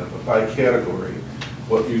line item, but by category,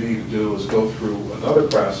 what you need to do is go through another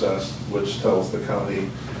process which tells the county,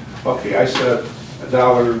 okay, I said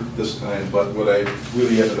 $1 this time, but what I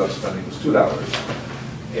really ended up spending was $2.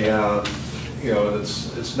 And you know, and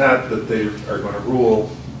it's not that they are going to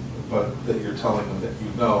rule, but that you're telling them that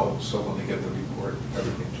you know, so when they get the report,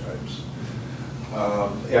 everything jives.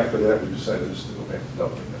 After that, we decided just to go back to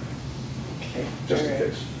doubling it, Okay. just in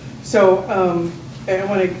case. So I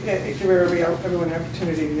want to give everyone an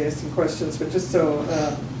opportunity to ask some questions, but just so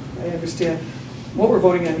I understand, what we're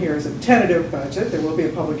voting on here is a tentative budget. There will be a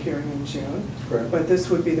public hearing in June. Correct. But this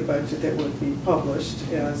would be the budget that would be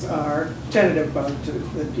published as our tentative budget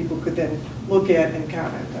that people could then look at and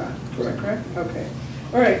comment on. Is that correct? Okay.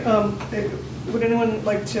 All right. Would anyone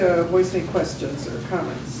like to voice any questions or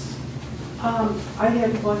comments? I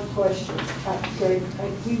had one question. Greg,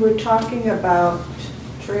 we were talking about,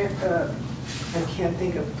 I can't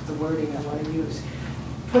think of the wording I want to use,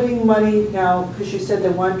 putting money now, because you said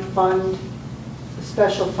the one fund, the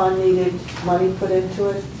special fund needed money put into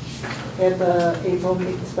it at the April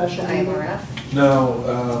special meeting? IMRF?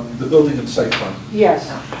 No, the building and site fund. Yes.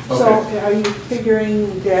 So Okay. are you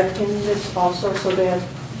figuring that in this also, so that?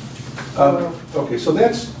 Okay, so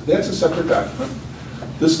that's a separate document.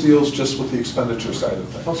 This deals just with the expenditure side of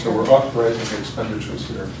things. Okay. So we're authorizing the expenditures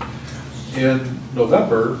here. In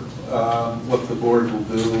November, what the board will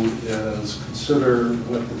do is consider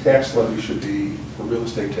what the tax levy should be for real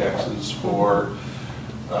estate taxes for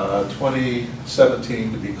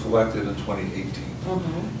 2017 to be collected in 2018.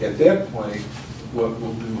 Mm-hmm. At that point, what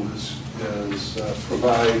we'll do is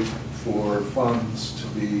provide for funds to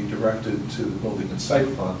be directed to the building and site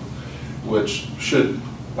fund, which should,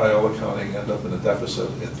 by all accounting, end up in a deficit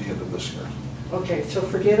at the end of this year. Okay, so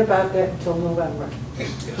forget about that until November.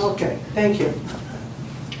 Yes. Okay, thank you.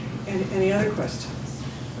 Any other questions?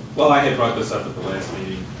 Well, I had brought this up at the last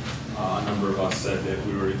meeting. A number of us said that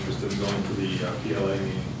we were interested in going to the PLA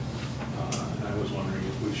meeting. And I was wondering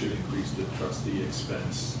if we should increase the trustee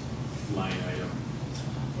expense line item.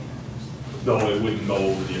 Though it wouldn't go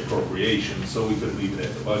over the appropriation, so we could leave it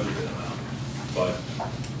at the budgeted amount. But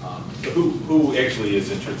who actually is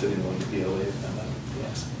interested in going to PLA?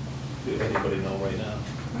 Yes. Does anybody know right now?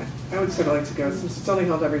 I would sort of like to go, since it's only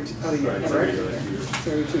held every other year, Right, correct? every 2 years.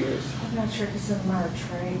 So every 2 years. I'm not sure if it's in March,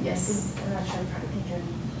 right? Yes. I'm not sure, I think you're in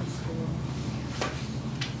school.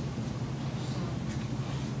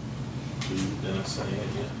 Do you, Dennis, any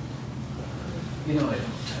idea? You know,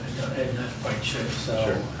 I'm not quite sure, so.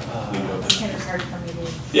 Sure. It's kind of hard for me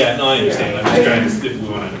to. Yeah, no, I understand. I'm just trying to, if we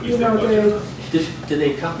want to increase You that know, budget. Do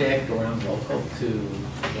they come back around local to,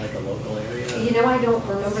 like a local area? You know, I don't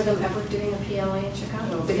remember them ever doing a PLA in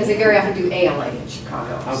Chicago, because they very often do ALA in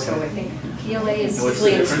Chicago. So Okay. I think PLA is And what's the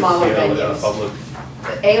usually in difference? smaller PLA, venues. Public.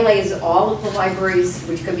 ALA is all of the libraries,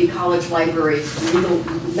 which could be college libraries, legal,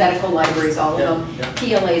 medical libraries, all of Yeah, them. yeah.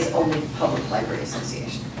 PLA is only Public Library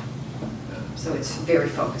Association. So it's a very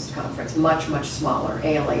focused conference, much, much smaller.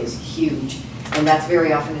 ALA is huge, and that's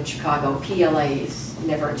very often in Chicago. PLA is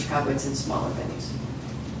never in Chicago, it's in smaller venues.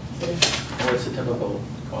 What's the typical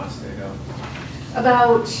cost there, go?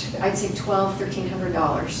 About, I'd say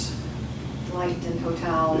 $1,200–1,300, flight and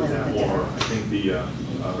hotel and the More, dinner. I think the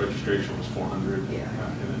registration was 400. Yeah.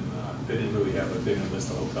 And then they didn't really have, they didn't list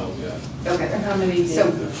the hotels yet. Okay. And how many days?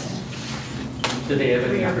 So, Do they have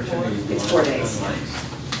any 3 or 4? opportunity to do It's 4 online? days.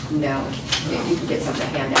 No, you can get some of the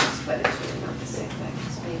handouts, but it's really not the same thing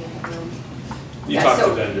as being in the room. You Yeah, talk so-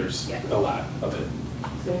 to vendors, yeah. a lot of it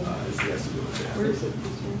is has to do with that.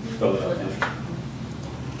 Philadelphia.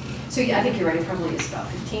 So yeah, I think you're right, it probably is about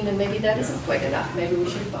 15, and maybe that isn't quite enough. Maybe we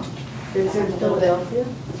should bump. It's in Philadelphia?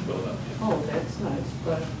 It's Philadelphia. Oh, that's nice,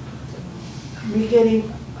 but me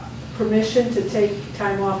getting permission to take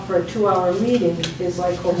time off for a 2-hour meeting is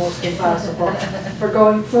like almost impossible. For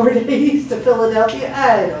going 4 days to Philadelphia,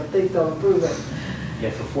 I don't think they'll approve it.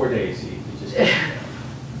 Yeah, for 4 days, you just,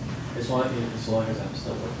 as long as I'm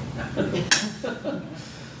still working.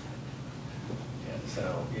 Yeah,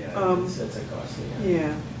 so, yeah, it's a costly.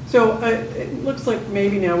 Yeah, so it looks like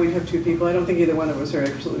maybe now we have 2 people. I don't think either one of us are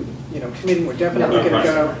actually, committing, we're definitely No. going to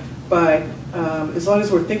go. But as long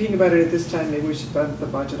as we're thinking about it at this time, maybe we should bump the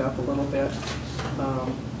budget up a little bit.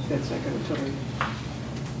 That's not going to totally.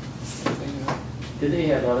 Did they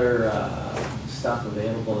have other stuff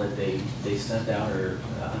available that they sent out or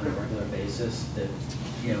on a regular basis that,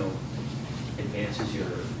 advances your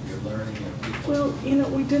learning of people? Well,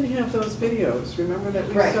 we didn't have those videos. Remember that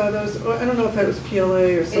we Right. saw those? I don't know if that was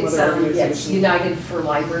PLA or some It's, other yeah, organization. it's United for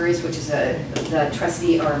Libraries, which is the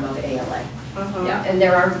trustee arm of ALA. Uh-huh. Yeah, and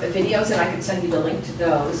there are videos, and I can send you the link to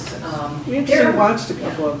those. We actually There- watched a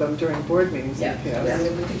couple of them during board meetings in Yeah, the past. yeah,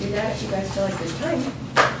 we could do that if you guys feel like there's time.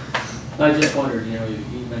 I just wondered, you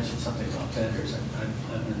mentioned something about vendors,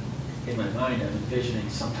 and in my mind, I'm envisioning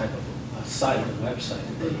some type of a site, a website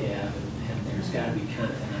that they have, and there's got to be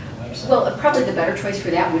content on the website. Well, probably the better choice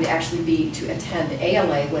for that would actually be to attend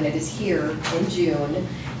ALA when it is here in June.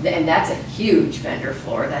 And that's a huge vendor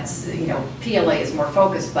floor. That's, PLA is more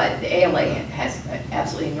focused, but the ALA has an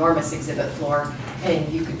absolutely enormous exhibit floor, and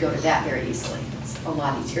you could go to that very easily. It's a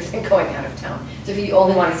lot easier than going out of town. So if you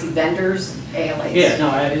only want to see vendors, ALA is. Yeah,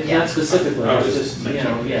 no, Yeah. not specifically, I I was was just just,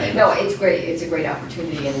 mentioning. yeah. No, it's great. It's a great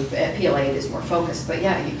opportunity, and at PLA it is more focused. But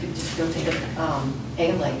yeah, you could just go take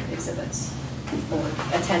ALA exhibits or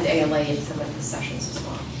attend ALA in some of the sessions as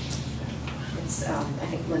well. It's, I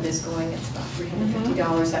think Linda's going, it's about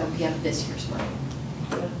 $350. That would be out of this year's money,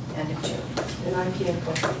 end of June. And I can't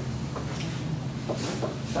go.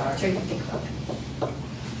 Sorry. So you can think about it.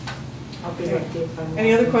 I'll be happy if I'm.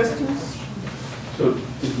 Any other questions? So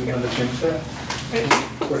did we want to change that?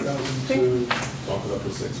 4,000 to? Bump it up to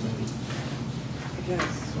 6 maybe.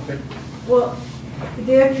 Yes. Okay. Well,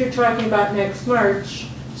 that you're talking about next March,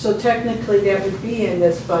 so technically that would be in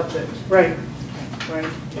this budget. Right, right.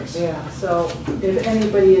 Yeah, so if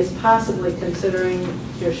anybody is possibly considering,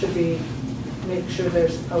 there should be, make sure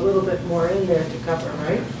there's a little bit more in there to cover,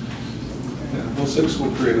 right? Yeah, well, 6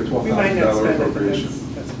 will create a We might not $12,000 spend it, but appropriation.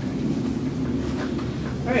 that's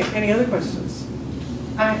okay. All right, any other questions?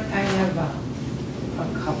 I have a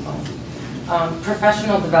couple.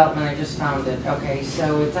 Professional development, I just found it. Okay,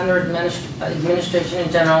 so it's under administration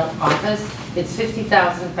and general office. It's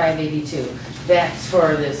 $50,582. That's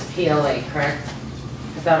for this PLA, correct?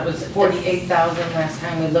 I thought it was $48,000 last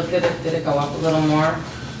time we looked at it. Did it go up a little more?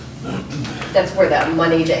 That's where that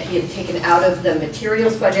money that he had taken out of the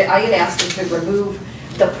materials budget, I had asked him to remove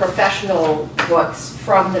the professional books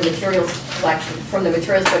from the materials collection, from the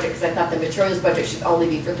materials budget, because I thought the materials budget should only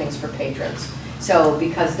be for things for patrons. So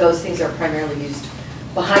because those things are primarily used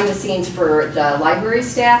behind the scenes for the library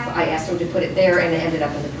staff, I asked him to put it there, and it ended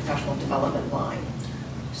up in the professional development line.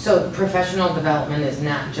 So professional development is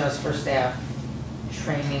not just for staff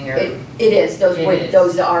training or? It is, those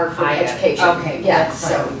are for education. Okay, Yeah, that's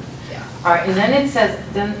so, fine. yeah. All right, and then it says,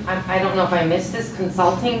 then, I don't know if I missed this,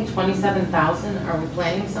 consulting, 27,000, are we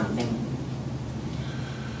planning something?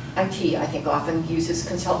 IT, I think, often uses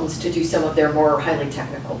consultants to do some of their more highly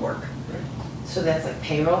technical work. So that's like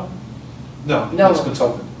payroll? No, No. it's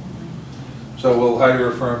consulting. So we'll hire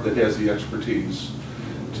a firm that has the expertise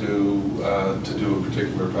to do a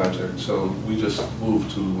particular project. So we just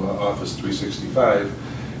moved to Office 365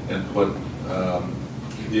 and put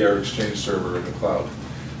the Air Exchange server in the cloud.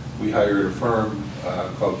 we hired a firm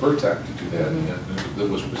called Vertec to do that, and it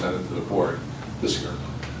was presented to the board this year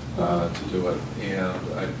to do it. And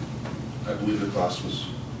I believe the cost was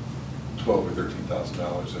 $12,000 or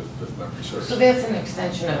 $13,000 if memory serves. So that's an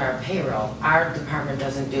extension of our payroll. Our department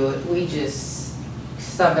doesn't do it. We just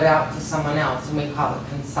sub it out to someone else, and we call it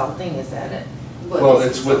consulting. Is that it? Well,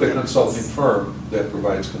 it's with a consulting firm that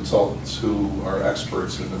provides consultants who are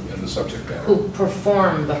experts in the subject matter. Who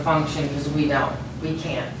perform the function, because we don't. We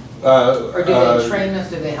can't. Or do they train us?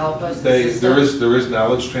 Do they help us? There is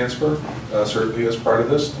knowledge transfer, certainly as part of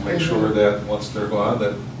this, to make sure that once they're gone,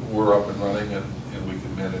 that we're up and running and we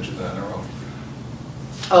can manage it on our own.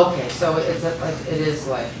 Okay, so it's it is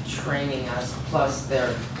like training us, plus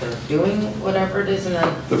they're doing whatever it is, and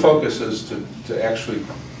then the focus is to actually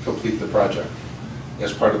complete the project.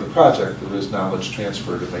 As part of the project, there is knowledge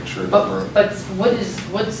transfer to make sure that we're. But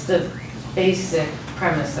what's the basic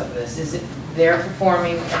premise of this? Is it they're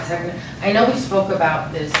performing a technical? I know we spoke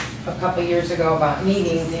about this a couple years ago about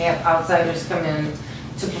needing to have outsiders come in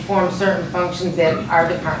to perform certain functions that our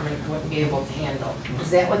department wouldn't be able to handle. Is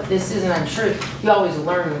that what this is? And I'm sure you always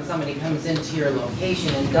learn when somebody comes into your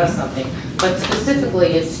location and does something, but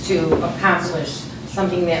specifically it's to accomplish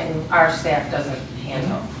something that our staff doesn't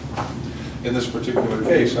handle. In this particular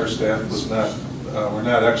case, our staff was not, we're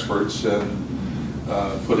not experts in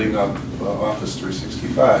putting up Office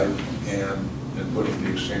 365 and putting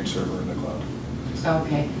the Exchange server in the cloud.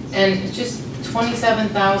 Okay, and just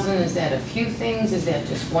 27,000, is that a few things? Is that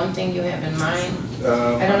just one thing you have in mind?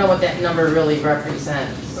 I don't know what that number really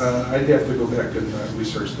represents. I'd have to go back and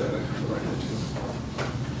research that. I can provide that to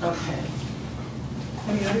you. Okay.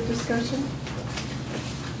 Any other discussion?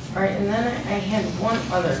 All right, and then I had one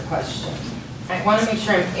other question. I want to make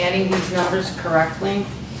sure I'm adding these numbers correctly.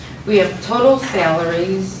 We have total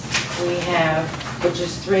salaries, we have, which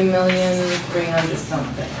is 3,300,000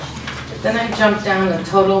 something. Then I jumped down to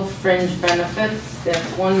total fringe benefits, that's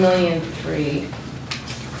 1,300,000.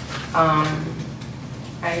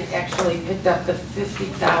 I actually picked up the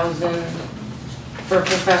 50,000 for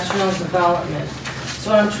professional development.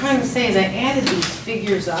 So what I'm trying to say is I added these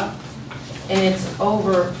figures up, and it's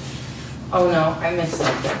over, oh no, I missed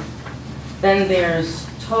something. Then there's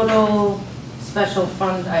total special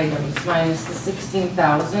fund items minus the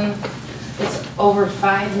 16,000. It's over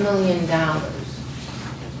 $5 million.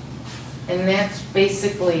 And that's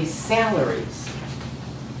basically salaries.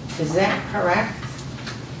 Is that correct?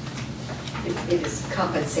 It is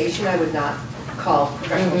compensation. I would not call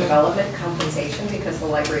professional development compensation because the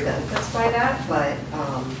library benefits by that,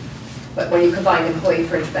 but when you combine employee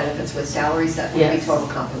fringe benefits with salaries, that would be total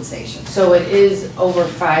compensation. So it is over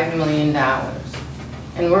 $5 million.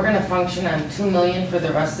 And we're going to function on $2 million for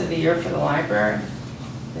the rest of the year for the library?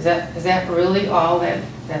 Is that really all that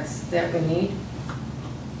we need?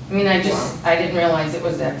 I mean, I didn't realize it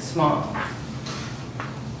was that small.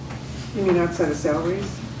 You mean outside of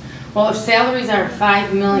salaries? Well, if salaries are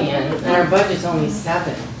 $5 million and our budget's only $7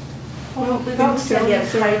 million. Well, we've always had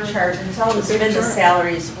that pie chart, and it's always been the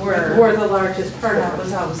salaries were the largest part of it.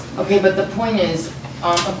 Was always. Okay, but the point is,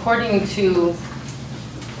 according to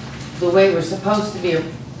the way we're supposed to be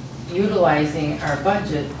utilizing our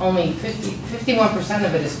budget, only 51%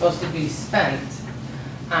 of it is supposed to be spent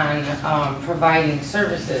on providing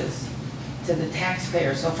services to the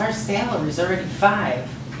taxpayer. So if our salaries are already $5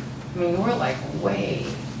 million, I mean, we're like way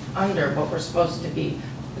under what we're supposed to be,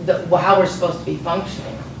 how we're supposed to be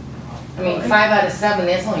functioning. I mean, 5 out of 7,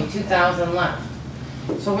 that's only 2,000 left.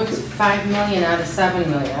 So what's 5 million out of 7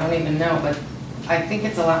 million? I don't even know, but I think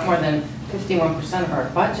it's a lot more than 51% of our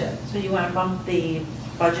budget. So you want to bump the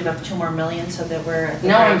budget up 2 more million so that we're at the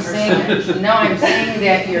No, I'm saying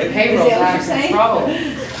that your payroll's out of control.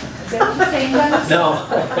 Is that what you're saying, Dennis? No,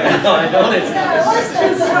 no, I don't. It's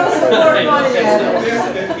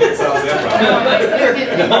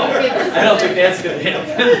I don't think that's going to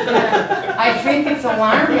happen. I think it's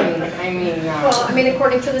alarming. I mean, well, I mean,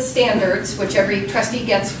 according to the standards, which every trustee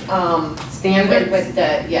gets, standards with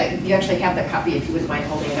the, you actually have that copy if you wouldn't mind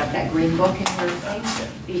holding up that green book in your thing.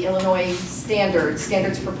 The Illinois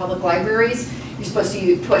standards for public libraries. You're supposed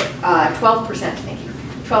to put 12%. Thank you.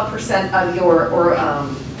 12% of your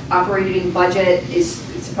operating budget is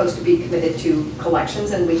supposed to be committed to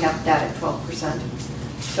collections, and we have that at 12%.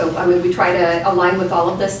 So, I mean, we try to align with all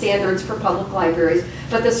of the standards for public libraries,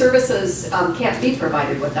 but the services can't be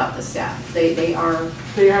provided without the staff. They are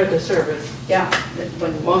the service. Yeah.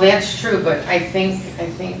 Well, that's true, but I think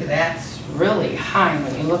that's really high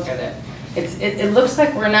when you look at it. It looks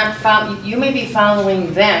like we're not following. You may be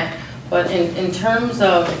following that, but in terms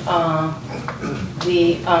of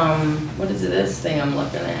the what is this thing I'm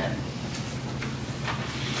looking at?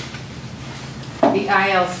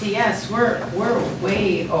 at the ILCS, we're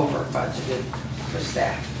way over budgeted for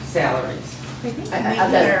staff salaries. I think we At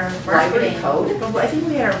had the our library marketing, code? well, I think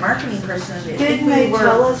we had our marketing person. I think Didn't we they were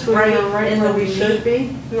tell us we were right in where the we should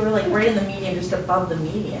be? We were like right in the median, just above the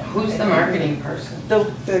median. Who's the marketing person? The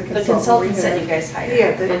consultant consultants we that had. you guys hired.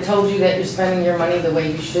 Yeah, They told you that you're spending your money the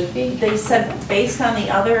way you should be? They said, based on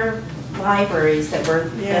the other libraries that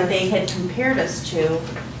Yeah. they had compared us to,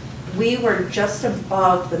 we were just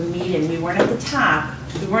above the median. We weren't at the top.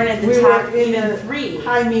 We weren't at the We top were in even the three.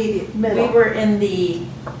 high medium, middle. We were in the,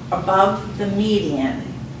 above the median.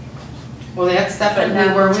 Well, that's definitely But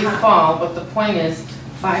not where on we top. fall, but the point is,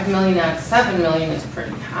 5 million out of 7 million is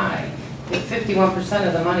pretty high. If 51%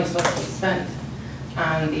 of the money is supposed to be spent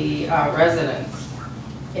on the residents.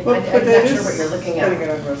 Well, I'm but not that sure is what you're looking spending at.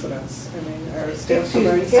 it on residents. I mean, our staff.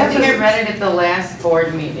 Excuse me, I think I read it at the last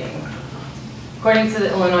board meeting. According to the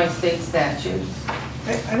Illinois state statutes.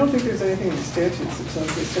 I don't think there's anything in the statutes that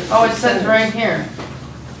says a certain Oh, it says percentage, right here.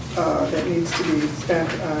 that needs to be spent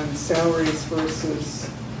on salaries versus.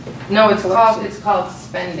 No, it's called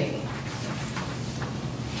spending.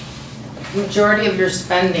 Majority of your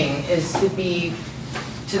spending is to be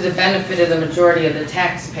to the benefit of the majority of the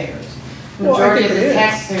taxpayers. Well, I Majority of think it the is.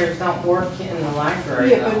 taxpayers don't work in the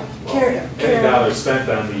library Yeah, though. but Carol, Every dollar spent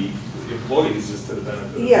on the employees is to the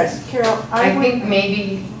benefit of. yes, Carol, I I think would,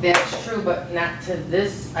 maybe that's true, but not to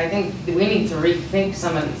this. I think we need to rethink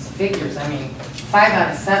some of these figures. I mean, 5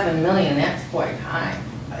 out of 7 million, that's quite high.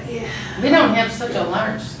 We don't have such a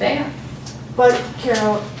large staff. but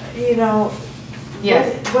Carol, you know,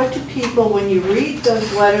 Yes. what do people, when you read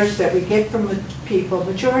those letters that we get from the people,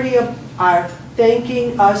 majority of are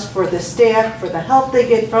thanking us for the staff, for the help they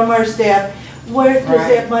get from our staff. Where does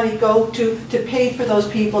Right. that money go to pay for those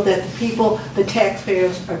people that the people, the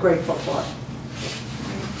taxpayers are grateful for?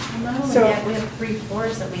 Not only So- that, we have 3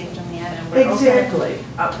 floors that we have to manage. and we're also- Exactly.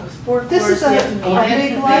 With 4 This floors is we a- have to Well,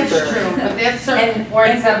 manage. big that's library. true, but that's certainly, we're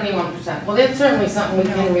at 71%. Well, that's certainly something we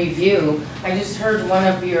can review. I just heard one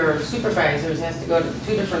of your supervisors has to go to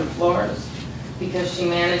 2 different floors because she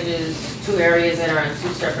manages 2 areas that are on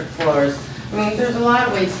 2 separate floors. I mean, there's a lot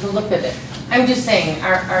of ways to look at it. I'm just saying,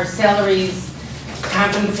 our salaries,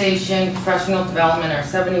 compensation, professional development are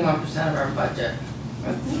 71% of our budget.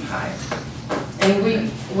 That's high. And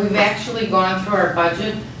we've actually gone through our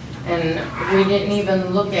budget and we didn't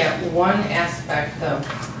even look at one aspect of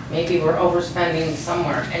maybe we're overspending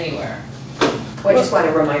somewhere, anywhere. Well, I just want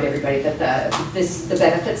to remind everybody that the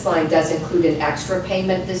benefits line does include an extra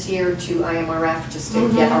payment this year to IMRF just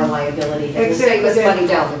to get our liability. That will save us Exactly. money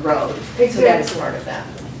down the road. So that is Exactly. part of that.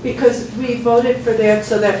 Because we voted for that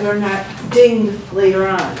so that we're not dinged later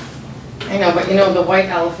on. I know, but you know, the white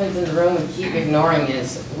elephant in the room we keep ignoring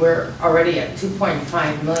is we're already at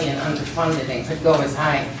 2.5 million underfunded and could go as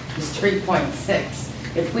high as 3.6.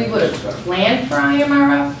 If we would have planned for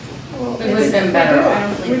IMRF, we would have been better I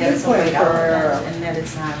off. don't believe that's the plan way for our- out, and that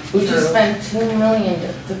it's not We just true. spent 2 million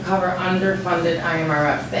to cover underfunded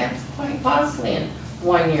IMRF. That's quite costly in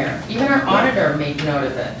 1 year. Even our auditor made note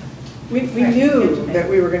of it. We knew that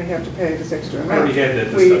we were going to have to pay this extra We amount. already had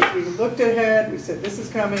that We discussion. looked ahead, we said, this is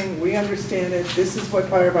coming, we understand it, this is what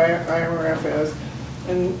part of IMRF is.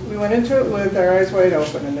 And we went into it with our eyes wide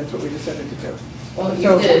open, and that's what we decided to do. Well, you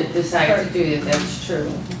So- did decide to do it, that's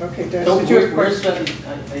true. Okay, Dennis, So did you have a we're question?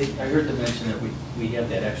 spending, I heard them mention that we have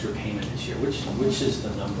that extra payment this year. Which is the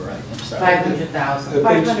number? I'm sorry. 500,000.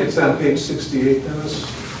 It's on page 68, Dennis.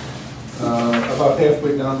 About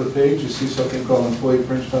halfway down the page, you see something called employee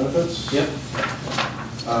fringe benefits. Yep.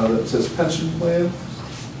 That says pension plan,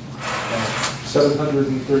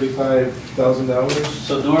 $735,000.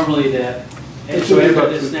 So normally that, It and should so be after about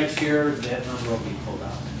this two- next year, that number will be pulled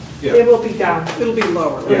out. It will be down. It'll be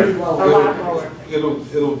lower. It'll be right? lower, a lot lower. It'll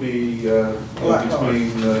be lot lower.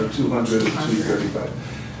 between 200 and 235.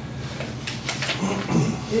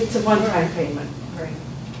 It's a one-time payment. Right.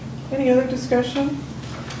 Any other discussion?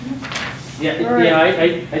 Yeah, All right.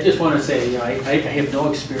 yeah, I just want to say, you know, I have no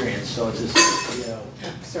experience, so it's just, you know.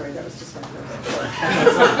 Sorry, that was just my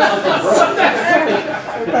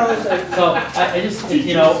So I just,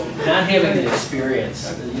 you know, not having the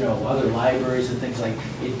experience, you know, other libraries and things like,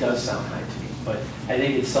 it does sound high to me. But I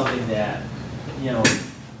think it's something that, you know,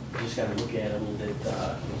 you just got to look at it a little bit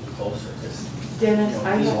closer. Because, Dennis, you know,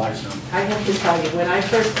 I these are have, large numbers. I have to tell you, when I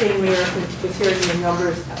first came here and was hearing the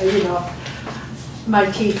numbers, you know, my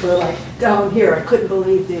teeth were like down here. I couldn't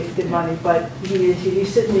believe the money, but you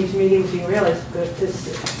sit in these meetings and you realize that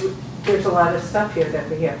there's a lot of stuff here that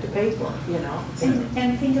we have to pay for, you know?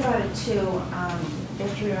 And think about it too,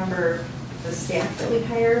 if you remember the staff that we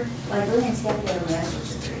hired, librarians have to get a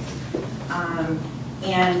master's degree.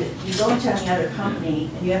 and you go into any other company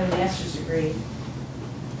and you have a master's degree,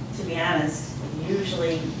 to be honest,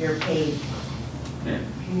 usually you're paid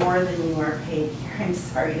more than you are paid here. I'm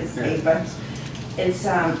sorry to say, but it's,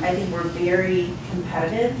 I think we're very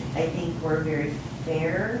competitive. I think we're very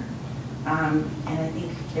fair. And I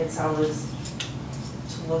think it's always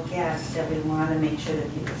to look at that we want to make sure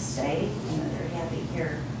that people stay and that they're happy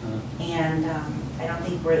here. And I don't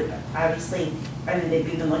think we're, obviously, I mean, they've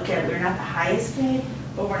even looked at, we're not the highest paid,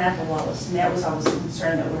 but we're not the lowest. And that was always a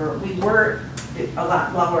concern that we were a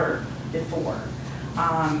lot lower before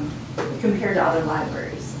compared to other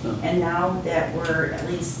libraries. And now that we're at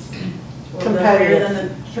least a little bit higher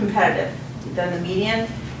than the median,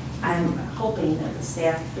 I'm hoping that the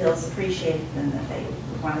staff feels appreciated and that they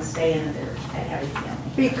want to stay and that they're a happy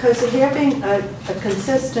family. Because having a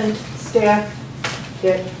consistent staff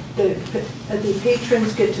that the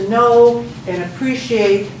patrons get to know and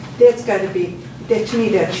appreciate, that's got to be, that to me,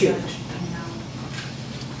 that's huge.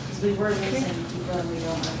 Because we were losing people and we don't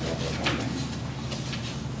want that.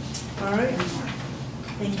 All right.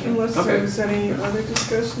 Thank you. Unless there's any other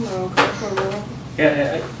discussion, I'll call for a roll.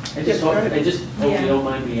 Yeah, I just hope you don't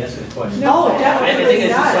mind me asking a question. No, I think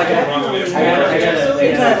it's just like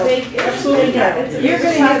absolutely not.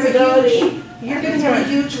 You're going to have a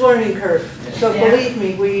huge learning curve. So believe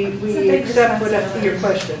me, we accept whatever your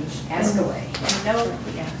questions. Ask away. No,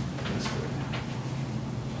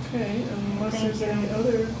 Okay, unless there's any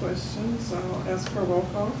other questions, I'll ask for a roll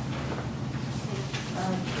call.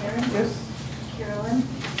 Karen? Yes? Carolyn?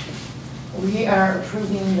 We are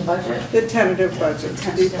approving the budget. The tentative budget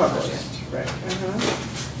to be published. Right. I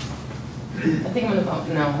think I'm going to vote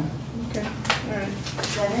no. Okay, all right.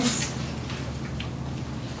 Dennis?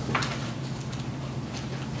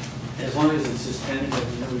 As long as it's just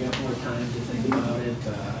tentative, we got more time to think about it,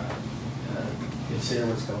 consider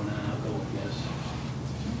what's going on, I'll go with yes.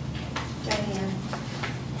 Diane?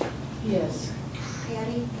 Yes.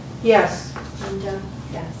 Patty? Yes. Linda?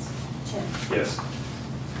 Yes. Tim? Yes.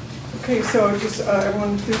 Okay, so just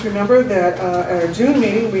everyone please remember that at our June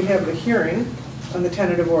meeting, we have the hearing on the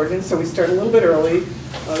tentative ordinance, so we start a little bit early.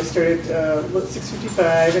 We started at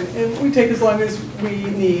 6:55, and we take as long as we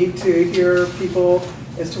need to hear people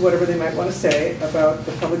as to whatever they might want to say about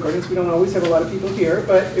the public ordinance. We don't always have a lot of people here,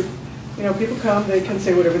 but if people come, they can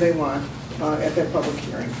say whatever they want at that public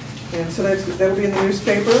hearing. And so that'll be in the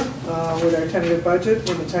newspaper with our tentative budget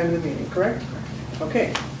when the time of the meeting, correct?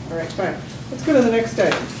 Okay, all right, fine. Let's go to the next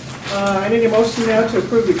item. I need a motion now to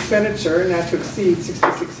approve the expenditure not to exceed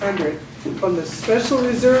 $6,600 from the Special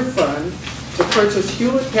Reserve Fund to purchase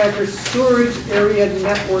Hewlett-Packard Storage Area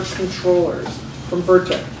Network Controllers from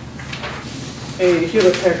Vertec, a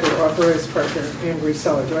Hewlett-Packard authorized partner and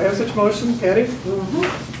reseller. Do I have such a motion, Patty? Mm-hmm.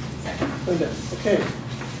 Linda, okay.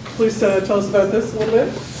 Please tell us about this a little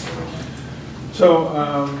bit. So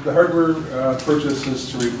the hardware purchase is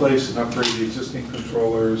to replace and upgrade the existing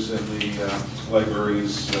controllers in the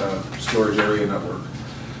library's storage area network.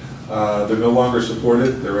 They're no longer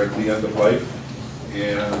supported. They're at the end of life.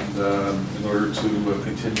 And in order to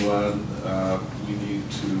continue on, we need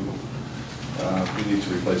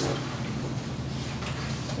to replace them.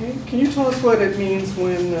 Okay. Can you tell us what it means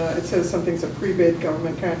when it says something's a pre-bid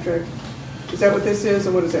government contract? Is that what this is,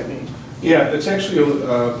 and what does that mean? Yeah, it's actually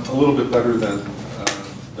a little bit better than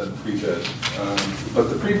pre-bid. But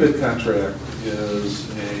the pre-bid contract is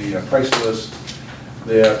a price list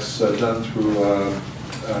that's done through a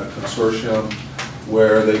consortium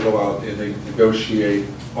where they go out and they negotiate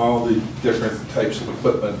all the different types of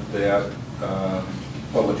equipment that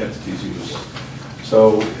public entities use.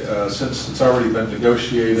 So since it's already been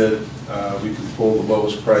negotiated, we can pull the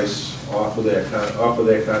lowest price off of that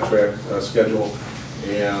contract schedule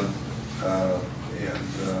and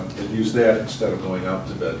use that instead of going out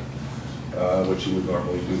to bid, which you would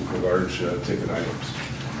normally do for large ticket items.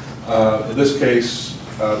 In this case,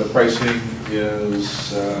 the pricing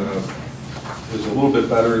is a little bit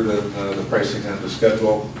better than the pricing on the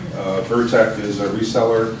schedule. Vertec is a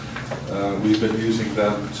reseller. We've been using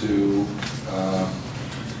them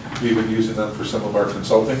for some of our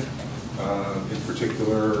consulting. In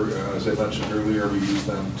particular, as I mentioned earlier, we use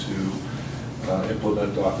them to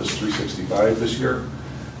implement Office 365 this year.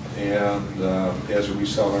 And as a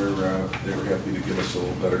reseller, they were happy to give us a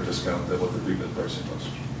little better discount than what the pre-bid pricing was.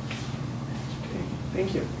 Okay,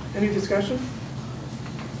 thank you. Any discussion?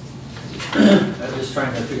 I'm just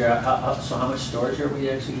trying to figure out how much storage are we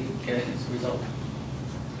actually getting as a result?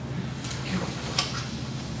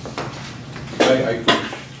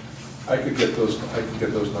 I could get those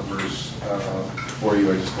numbers for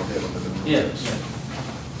you. I just don't have them in the Yeah.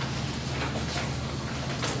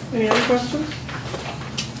 Any other questions?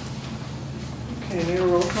 Okay, need a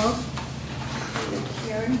roll call?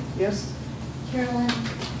 Karen? Yes? Carolyn?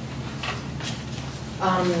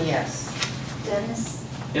 Yes. Dennis?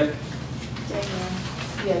 Yep. Diane?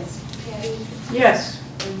 Yes. Patty? Yes.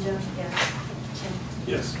 Linda? Yes. Tim?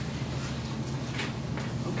 Yes.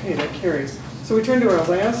 Okay, that carries. So we turn to our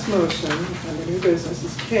last motion under new business,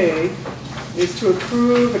 is K, is to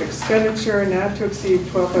approve an expenditure not to exceed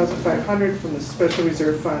 $12,500 from the special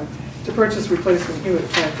reserve fund to purchase replacement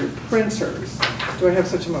Hewlett Packard printers. Do I have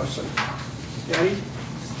such a motion? Patty?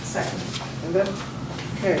 Second. Linda?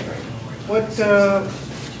 Okay. What,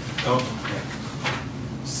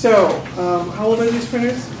 how old are these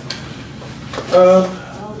printers?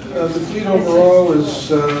 The fleet overall is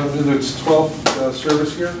in its 12th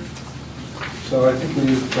service year, so I think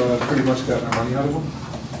we've pretty much gotten our money out of them.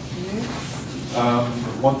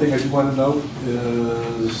 One thing I do want to note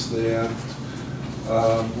is that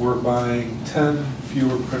we're buying 10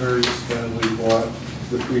 fewer printers than we bought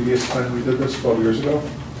the previous time we did this 12 years ago.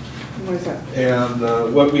 What is that? And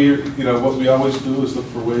what we always do is look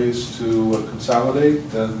for ways to consolidate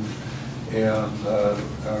and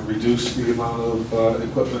reduce the amount of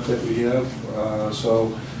equipment that we have.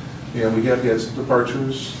 So, we have had some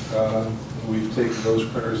departures. We've taken those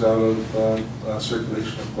printers out of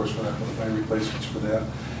circulation. Of course, we're not going to buy replacements for that.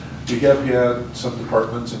 We have had some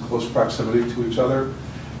departments in close proximity to each other,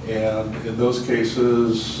 and in those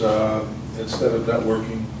cases, instead of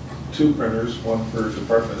networking two printers, one for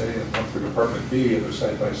Department A and one for Department B, and they're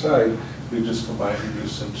side by side, we just combined and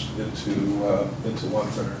reduced into one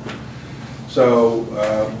printer. So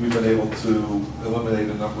we've been able to eliminate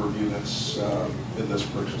a number of units in this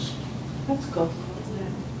purchase. That's cool. Yeah,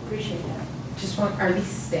 appreciate that. Just one, are these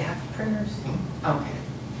staff printers? Okay,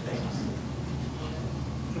 thanks.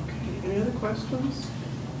 Okay, any other questions?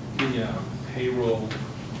 The payroll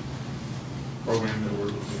program that we're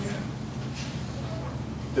looking at,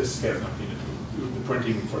 this has nothing to do, the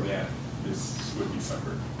printing for that would be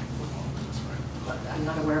separate. I'm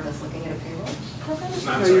not aware of us looking at a payroll program.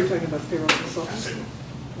 No, you're talking about payroll consultants.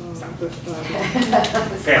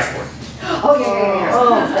 Passport. Oh, yeah. Oh,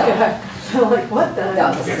 God. I'm like, what the?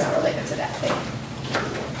 No, this is not related to that thing.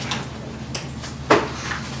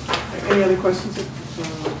 Any other questions or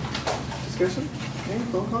discussion? Okay,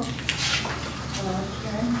 roll call.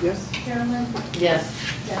 Karen? Yes? Carolyn? Yes.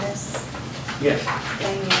 Dennis? Yes.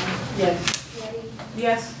 Diane? Yes. Patty?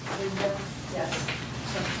 Yes. Linda? Yes.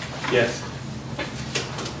 Yes.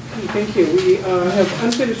 Okay, thank you. We have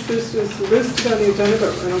unfinished business listed on the agenda,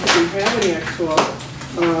 but I don't think we have any actual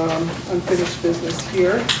unfinished business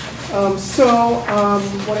here.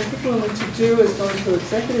 What I think we'll need to do is go into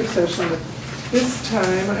executive session. But this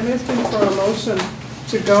time, I'm asking for a motion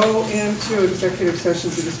to go into executive session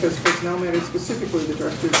to discuss personnel matters, specifically the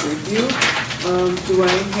director's review. Do I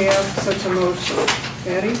have such a motion?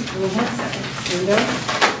 Patty? We'll have a second. Linda?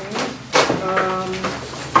 Okay.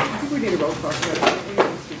 I think we need a roll call for that.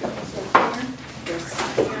 Yes.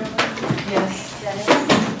 Yes. Dennis?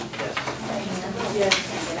 Diane? Yes.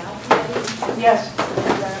 Patty? Yes.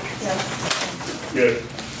 Linda? Yes. Good.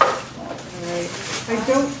 I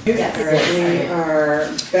don't, we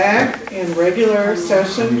are back in regular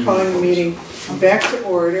session, calling the meeting back to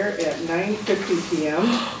order at 9:50 p.m.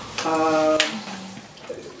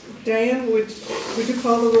 Diane, would you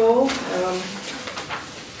call the roll?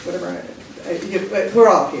 We're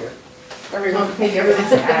all here. Everyone. Everyone's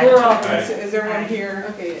We're all, is everyone here?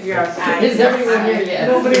 Okay, yes. Is everyone here yet?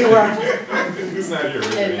 Nobody around. Who's not here?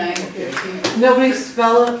 At 9:50. Nobody's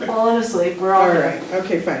falling asleep, we're all All here. right,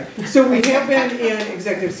 okay, fine. So we have been in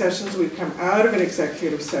executive sessions, we've come out of an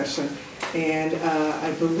executive session, and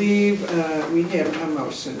I believe we have a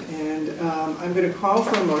motion. And I'm going to call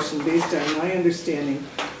for a motion based on my understanding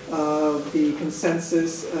of the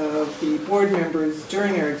consensus of the board members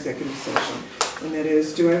during our executive session. And that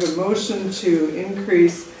is, do I have a motion to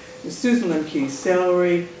increase Ms. Susan Lemke's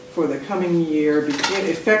salary for the coming year,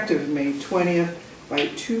 effective May 20th, by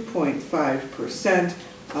 2.5%,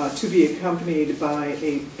 to be accompanied by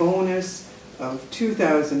a bonus of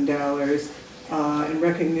 $2,000 in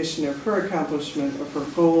recognition of her accomplishment of her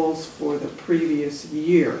goals for the previous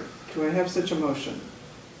year. Do I have such a motion?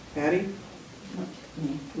 Patty?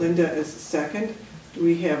 Linda is second. Do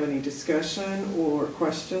we have any discussion or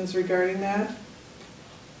questions regarding that?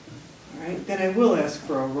 All right, then I will ask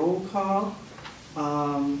for a roll call.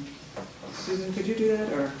 Susan, could you do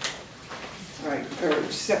that, or? All right, or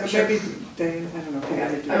maybe Diane, I don't know if you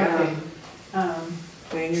got to do that. Okay.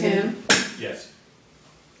 Diane, you're Tim? Yes.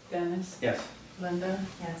 Dennis? Yes. Linda?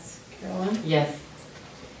 Yes. Carolyn? Yes.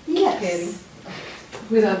 Yes.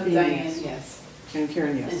 Without being Diane, yes. yes. And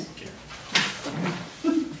Karen, yes.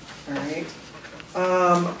 All right.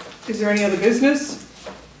 Is there any other business?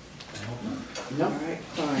 No. All right,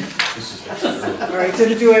 fine. All right, so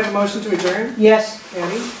did you have a motion to adjourn? Yes.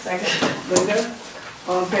 Annie? Second. Linda?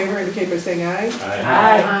 All in favor indicate by saying aye.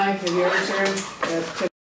 Aye. Okay, we are adjourned at 10.